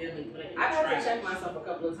accidentally put it in the trash. I've had to check myself a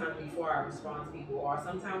couple of times before I respond to people, or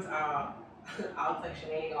sometimes I'll text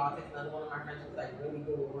Sinead, or I'll text another one of my friends who's like really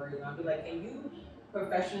good with words, and I'll be like, can you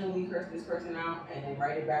professionally curse this person out and then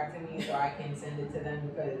write it back to me so I can send it to them?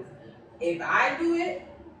 Because if I do it,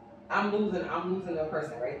 I'm losing a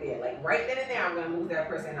person right there. Like, right then and there, I'm gonna lose that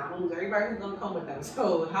person. I'm gonna lose everybody who's gonna come with them.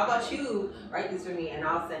 So how about you write this for me and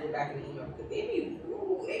I'll send it back in the email, because they be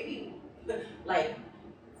like,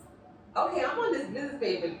 okay, I'm on this business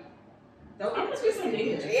page, but don't get it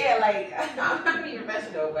twisted. Yeah, like, I'm not being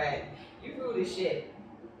professional, but you rude as shit.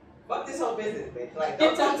 Fuck this whole business, bitch. Like,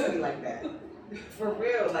 don't talk to me like that. For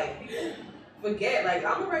real, like, people forget, like,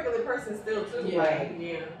 I'm a regular person still too.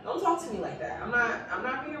 Don't talk to me like that. I'm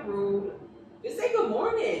not being rude. Just say good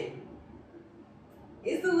morning.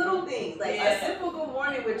 It's the little things. Like, a simple good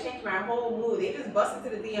morning would change my whole mood. They just bust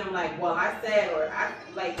into the DM like, well, I said, or I,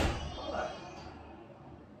 like, hold up.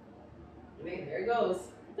 Man, there it goes.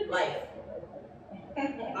 Life.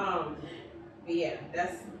 But yeah,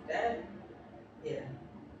 that's that. Yeah.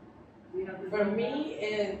 For me,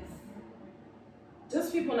 it's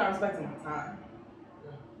just people not respecting my time.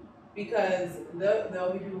 Because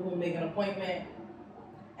there'll be people who make an appointment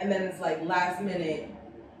and then it's like last minute.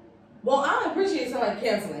 Well, I appreciate somebody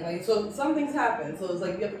canceling. Like, so some things happen. So it's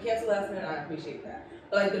like you have to cancel last minute, I appreciate that.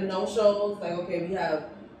 But like the no-shows, like, okay, we have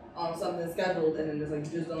something scheduled and then it's like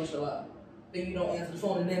you just don't show up. then you don't answer the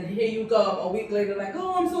phone, and then here you go a week later, like,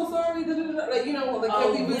 oh, I'm so sorry, da, da, da, da. Like, you know, like,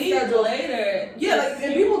 can we reschedule? Later. Yeah, like,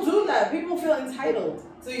 and people do that. People feel entitled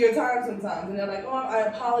to your time sometimes, and they're like, oh, I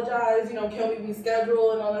apologize, you know, can we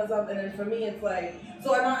reschedule and all that stuff. And then for me, it's like,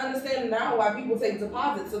 so and I understand now why people take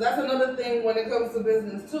deposits. So that's another thing when it comes to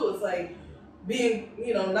business too. It's like being,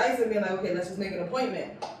 you know, nice and being like, okay, let's just make an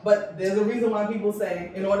appointment. But there's a reason why people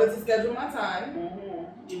say, in order to schedule my time,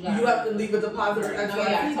 you have to leave a deposit for X, No,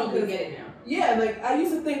 yeah, I Y, totally Z. get it now. Yeah, like I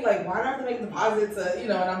used to think like, why do I have to make deposits? You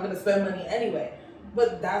know, and I'm gonna spend money anyway.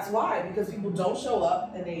 But that's why, because people don't show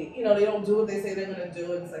up and they, you know, they don't do what they say they're gonna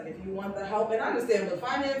do. And it's like, if you want the help, and I understand, but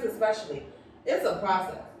finance especially, it's a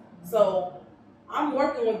process. So I'm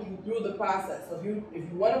working with you through the process. So if you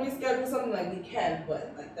want to reschedule something, like we can,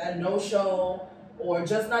 but like that no show or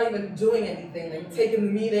just not even doing anything, like taking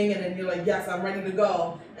the meeting and then you're like, yes, I'm ready to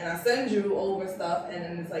go, and I send you over stuff and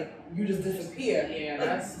then it's like you just disappear. Yeah, like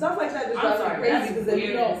that's stuff like that just I'm drives me sorry, crazy that's because then you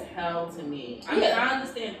weird know. as hell to me. I mean, Yeah. I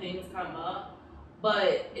understand things come up,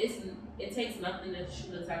 but it takes nothing to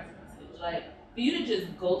shoot a text message. Like for you to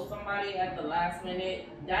just ghost somebody at the last minute,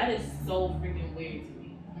 that is so freaking weird to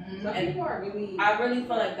me. But And people are really. I really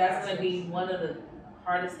feel like that's gonna be one of the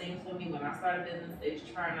hardest things for me when I start a business is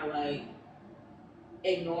trying to like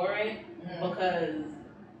ignore it because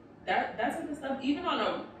that type of stuff, even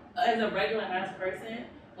on as a regular ass person,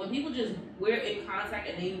 when people just we're in contact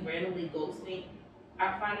and they randomly ghost me,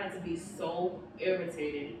 I find that to be so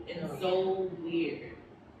irritating and so weird.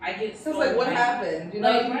 I get so it's like, what mad. happened? You know,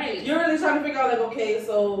 Like, right. You're really trying to figure out, like, okay,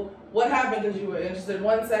 so what happened because you were interested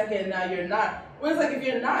 1 second, now you're not. Whereas, like, if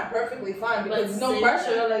you're not, perfectly fine because there's no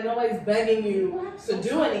pressure, like, nobody's begging you to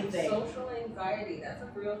do anything. Social anxiety, that's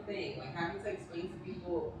a real thing. Like, having to explain to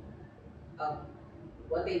people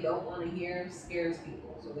what they don't want to hear scares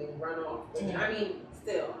people, so they run off. Mhm. I mean,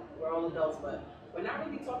 still, we're all adults, but we're not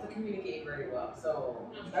really taught to communicate very well. So,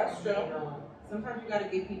 That's true. you know, sometimes you got to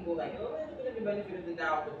give people, like, a little bit of the benefit of the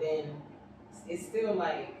doubt, but then it's still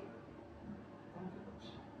like,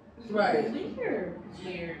 Right. Weird.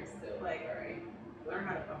 still like, all right, learn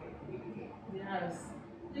how to fucking communicate. Yes.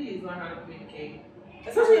 Please learn how to communicate.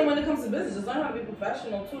 Especially when it comes to business, just learn how to be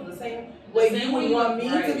professional too. The same way you would want me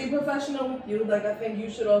to be professional with you, like I think you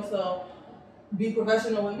should also be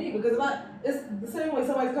professional with me. Because it's the same way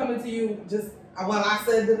somebody's coming to you just, well, I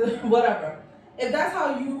said whatever. If that's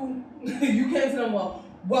how you came to them,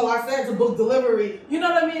 well, I said to book delivery. You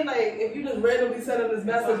know what I mean? Like if you just randomly send them this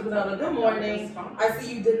message without a good morning, I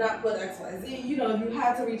see you did not put X, Y, Z. You know, if you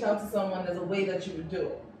had to reach out to someone, there's a way that you would do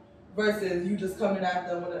it. Versus you just coming at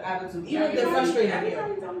them with an attitude, even if they're frustrating you.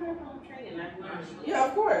 Everybody don't have home training. I've learned. Yeah,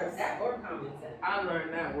 of course. That or common sense. I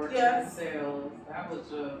learned that working in sales. That was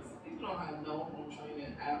just people don't have no home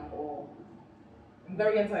training at all. I'm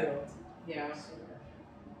very entitled. Yeah,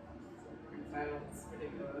 entitled. It's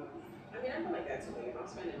ridiculous. I mean, I feel like that too. Like, if I'm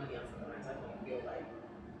spending money on something, I definitely feel like,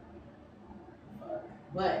 fuck.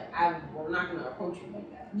 But we're not gonna approach you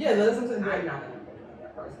like that. Yeah, that's something I'm great. not gonna approach you like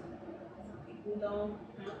that personally. Some people don't.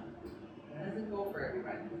 It doesn't go for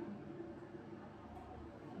everybody.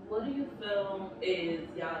 What do you feel is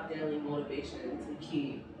y'all daily motivation to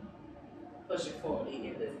keep pushing forward in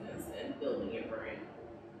your business and building your brand?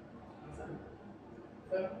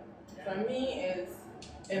 For me, it's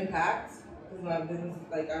impact. Because my business,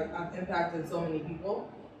 like I've impacted so many people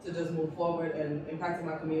to just move forward and impacting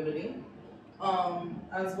my community.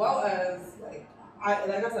 As well as like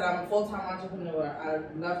I said, I'm a full-time entrepreneur.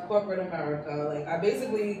 I left corporate America. Like I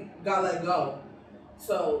basically got let go.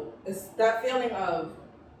 So it's that feeling of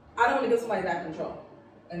I don't want to give somebody that control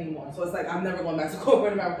anymore. So it's like I'm never going back to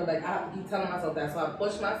corporate America. Like I have to keep telling myself that. So I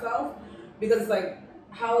push myself because it's like,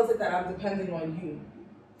 how is it that I'm depending on you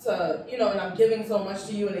to, you know, and I'm giving so much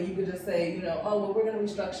to you, and then you could just say, you know, oh well, we're gonna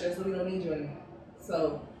restructure, so we don't need you anymore.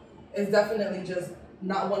 So it's definitely just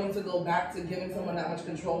not wanting to go back to giving someone that much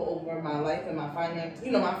control over my life and my finance,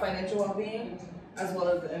 you know, my financial well-being, as well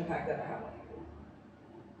as the impact that I have on people.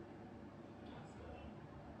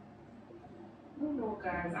 I don't know,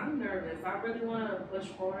 guys. I'm nervous. I really want to push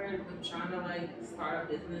forward with trying to like start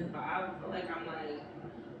a business, but I feel like I'm like,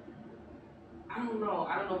 I don't know.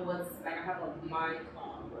 I don't know what's like. I have a mind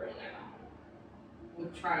clog right now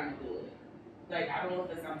with trying to do it. Like I don't know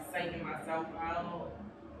if it's I'm psyching myself out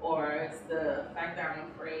or it's the fact that I'm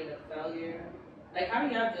afraid of failure. Like how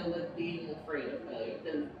do y'all deal with being afraid of failure?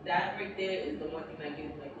 Because that right there is the one thing that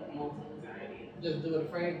gives like the most anxiety. Just do it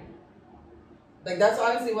afraid. Like that's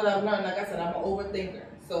honestly what I've learned. Like I said, I'm an overthinker.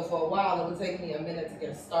 So for a while, it would take me a minute to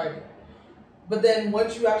get started. But then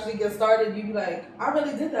once you actually get started, you be like, I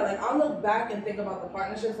really did that. Like I'll look back and think about the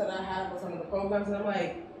partnerships that I had with some of the programs, and I'm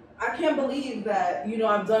like, I can't believe that,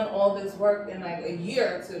 I've done all this work in like a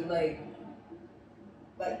year or two,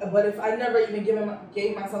 but if I never even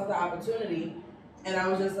gave myself the opportunity, and I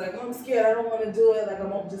was just like, oh, I'm scared, I don't want to do it, like I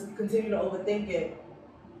won't just continue to overthink it,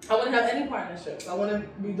 I wouldn't have any partnerships. I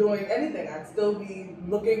wouldn't be doing anything. I'd still be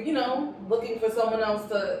looking for someone else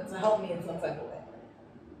to help me in some type of way.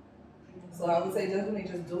 So I would say definitely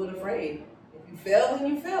just do it afraid. If you fail, then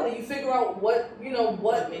you fail, and you figure out what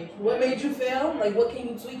made you fail, like what can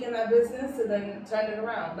you tweak in that business, and then turn it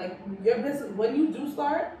around. Like your business, when you do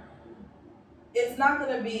start, it's not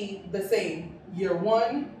gonna be the same year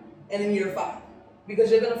 1 and in year 5, because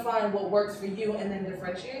you're gonna find what works for you, and then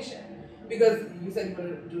differentiation. Because you said you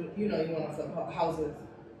want to do, you want to sell houses.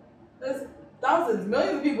 There's thousands,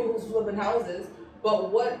 millions of people who's flipping houses,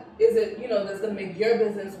 but what is it, that's going to make your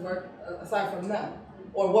business work aside from them?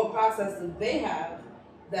 Or what process do they have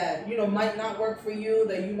that, might not work for you,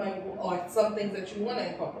 that you might, or some things that you want to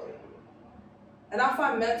incorporate? And I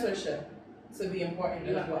find mentorship to be important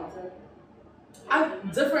as well.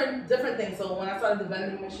 Different things. So when I started the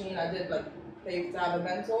vending machine, I did pay to have a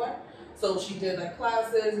mentor. So she did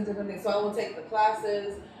classes and different things. So I would take the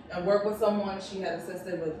classes and work with someone. She had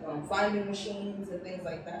assisted with finding machines and things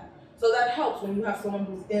like that. So that helps when you have someone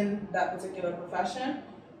who's in that particular profession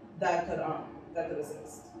that could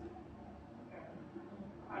assist.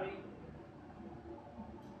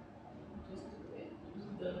 Just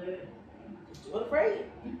do it. Just do it afraid.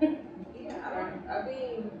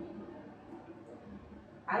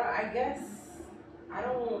 I guess I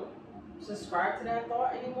don't subscribe to that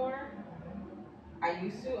thought anymore. I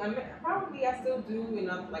used to. I still do in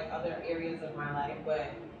other areas of my life,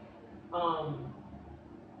 but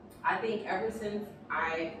I think ever since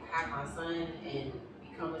I had my son and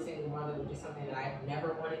become a single mother, which is something that I've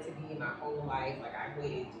never wanted to be my whole life. Like I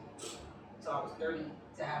waited till I was 30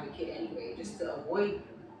 to have a kid anyway, just to avoid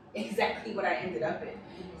exactly what I ended up in.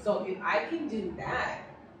 So if I can do that,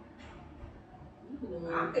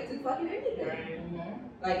 I could do fucking anything.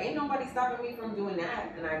 Like, ain't nobody stopping me from doing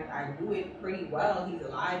that. And I do it pretty well. He's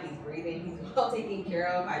alive, he's breathing, he's well taken care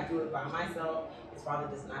of. I do it by myself. His father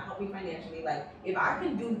does not help me financially. Like, if I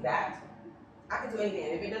can do that, I can do anything.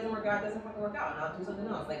 And if it doesn't work out, it doesn't fucking work out. And I'll do something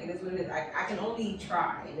else. Like, it is what it is. I can only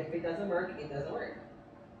try. And if it doesn't work, it doesn't work.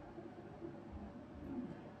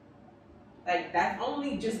 Like, that's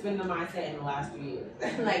only just been the mindset in the last 3 years.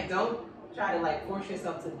 Like, don't try to, force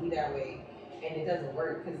yourself to be that way. And it doesn't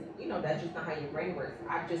work because that's just not how your brain works.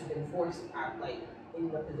 I've just been forced. I'm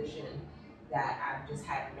in the position that I've just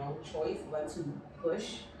had no choice but to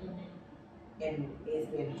push, and it's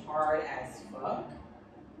been hard as fuck.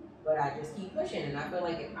 But I just keep pushing, and I feel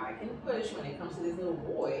like if I can push when it comes to this little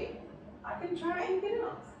boy, I can try anything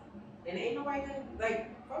else. And ain't nobody gonna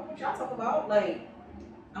fuck what y'all talk about. I'm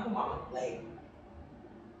a mom.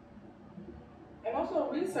 And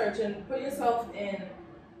also research and put yourself in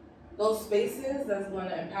those spaces that's going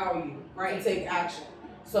to empower you to take action.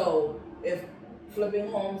 So if flipping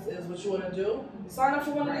homes is what you want to do, sign up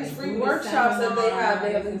for one of these free workshops that they have.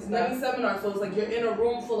 They have these many seminars. So it's like you're in a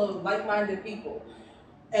room full of like-minded people.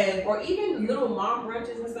 Or even little mom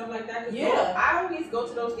brunches and stuff like that. I always go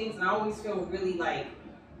to those things and I always feel really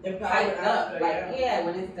empowered up.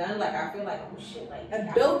 When it's done, I feel like, oh shit,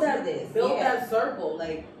 and build that circle.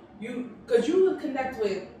 Because you would connect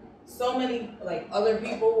with so many other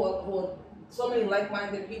people who are so many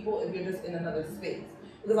like-minded people if you're just in another space.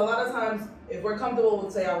 Because a lot of times, if we're comfortable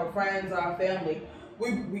with, say, our friends or our family,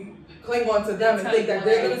 we cling on to them and think that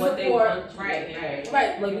they're going to support.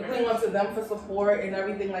 Right. We cling on to them for support and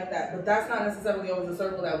everything like that. But that's not necessarily always the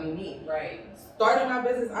circle that we need. Right. Starting my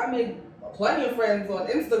business, I made plenty of friends on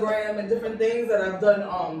Instagram and different things that I've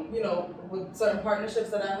done, with certain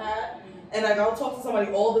partnerships that I've had. And I'll talk to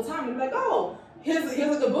somebody all the time and be like, oh,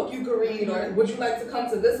 here's a book you could read, or would you like to come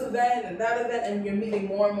to this event and that event, and you're meeting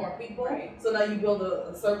more and more people. Right. So now you build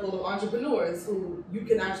a circle of entrepreneurs who you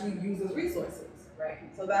can actually use as resources. Right.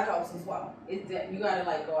 So that helps as well. It's that you gotta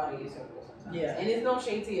go out of your circle sometimes. Yeah. And it's no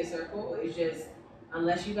shade to your circle. It's just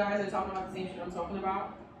unless you guys are talking about the same shit I'm talking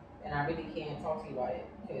about, then I really can't talk to you about it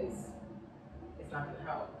because it's not gonna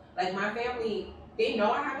help. My family, they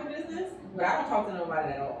know I have a business, but I don't talk to them about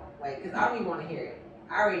it at all. Because I don't even want to hear it.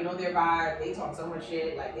 I already know their vibe. They talk so much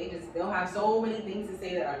shit. They'll have so many things to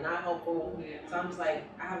say that are not helpful. Yeah. So I'm just I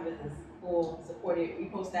have a business. Cool, support it,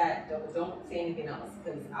 repost that. Don't say anything else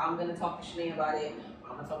because I'm gonna talk to Shanae about it.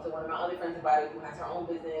 I'm gonna talk to one of my other friends about it who has her own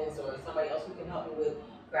business, or somebody else who can help me with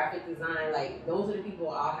graphic design. Those are the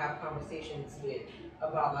people I'll have conversations with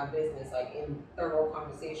about my business, in thorough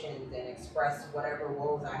conversations, and express whatever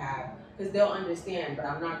woes I have because they'll understand. But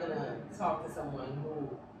I'm not gonna talk to someone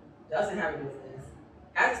who doesn't have a business,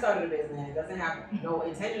 hasn't started a business, doesn't have no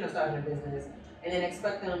intention of starting a business, and then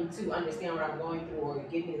expect them to understand what I'm going through or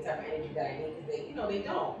give me the type of energy that I need, because they, they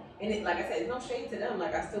don't. And it, like I said, it's no shade to them.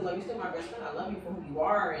 Like, I still love you, still my best friend. I love you for who you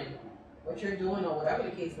are and what you're doing or whatever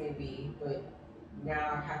the case may be. But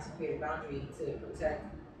now I have to create a boundary to protect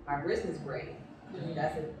my business brain.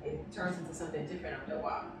 It turns into something different after a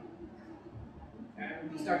while.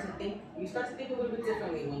 You start to think a little bit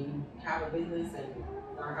differently when you have a business and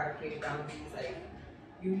learn how to create boundaries. Like,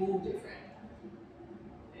 you move different.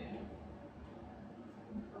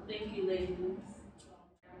 Well, thank you, ladies.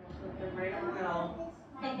 Put them right on out.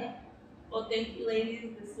 Well, thank you,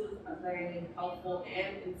 ladies. This was a very helpful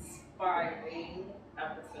and inspiring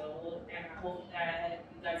episode, and I hope that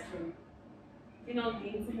you guys can,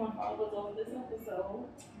 gain some more followers off this episode.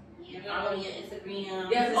 Yeah, follow me on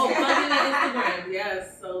Instagram. Yes, follow me on Instagram.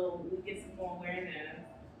 Yes, so we get some more awareness.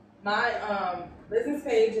 My business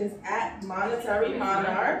page is at Monetary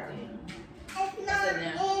Monarch,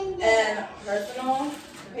 and personal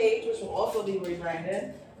page, which will also be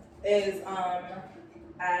rebranded, is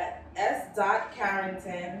at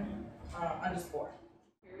s.carrington _.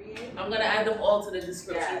 I'm gonna add them all to the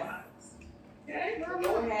description Yes. box. Okay.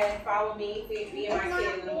 Go ahead, follow me, feed me and my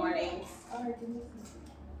kid in the mornings.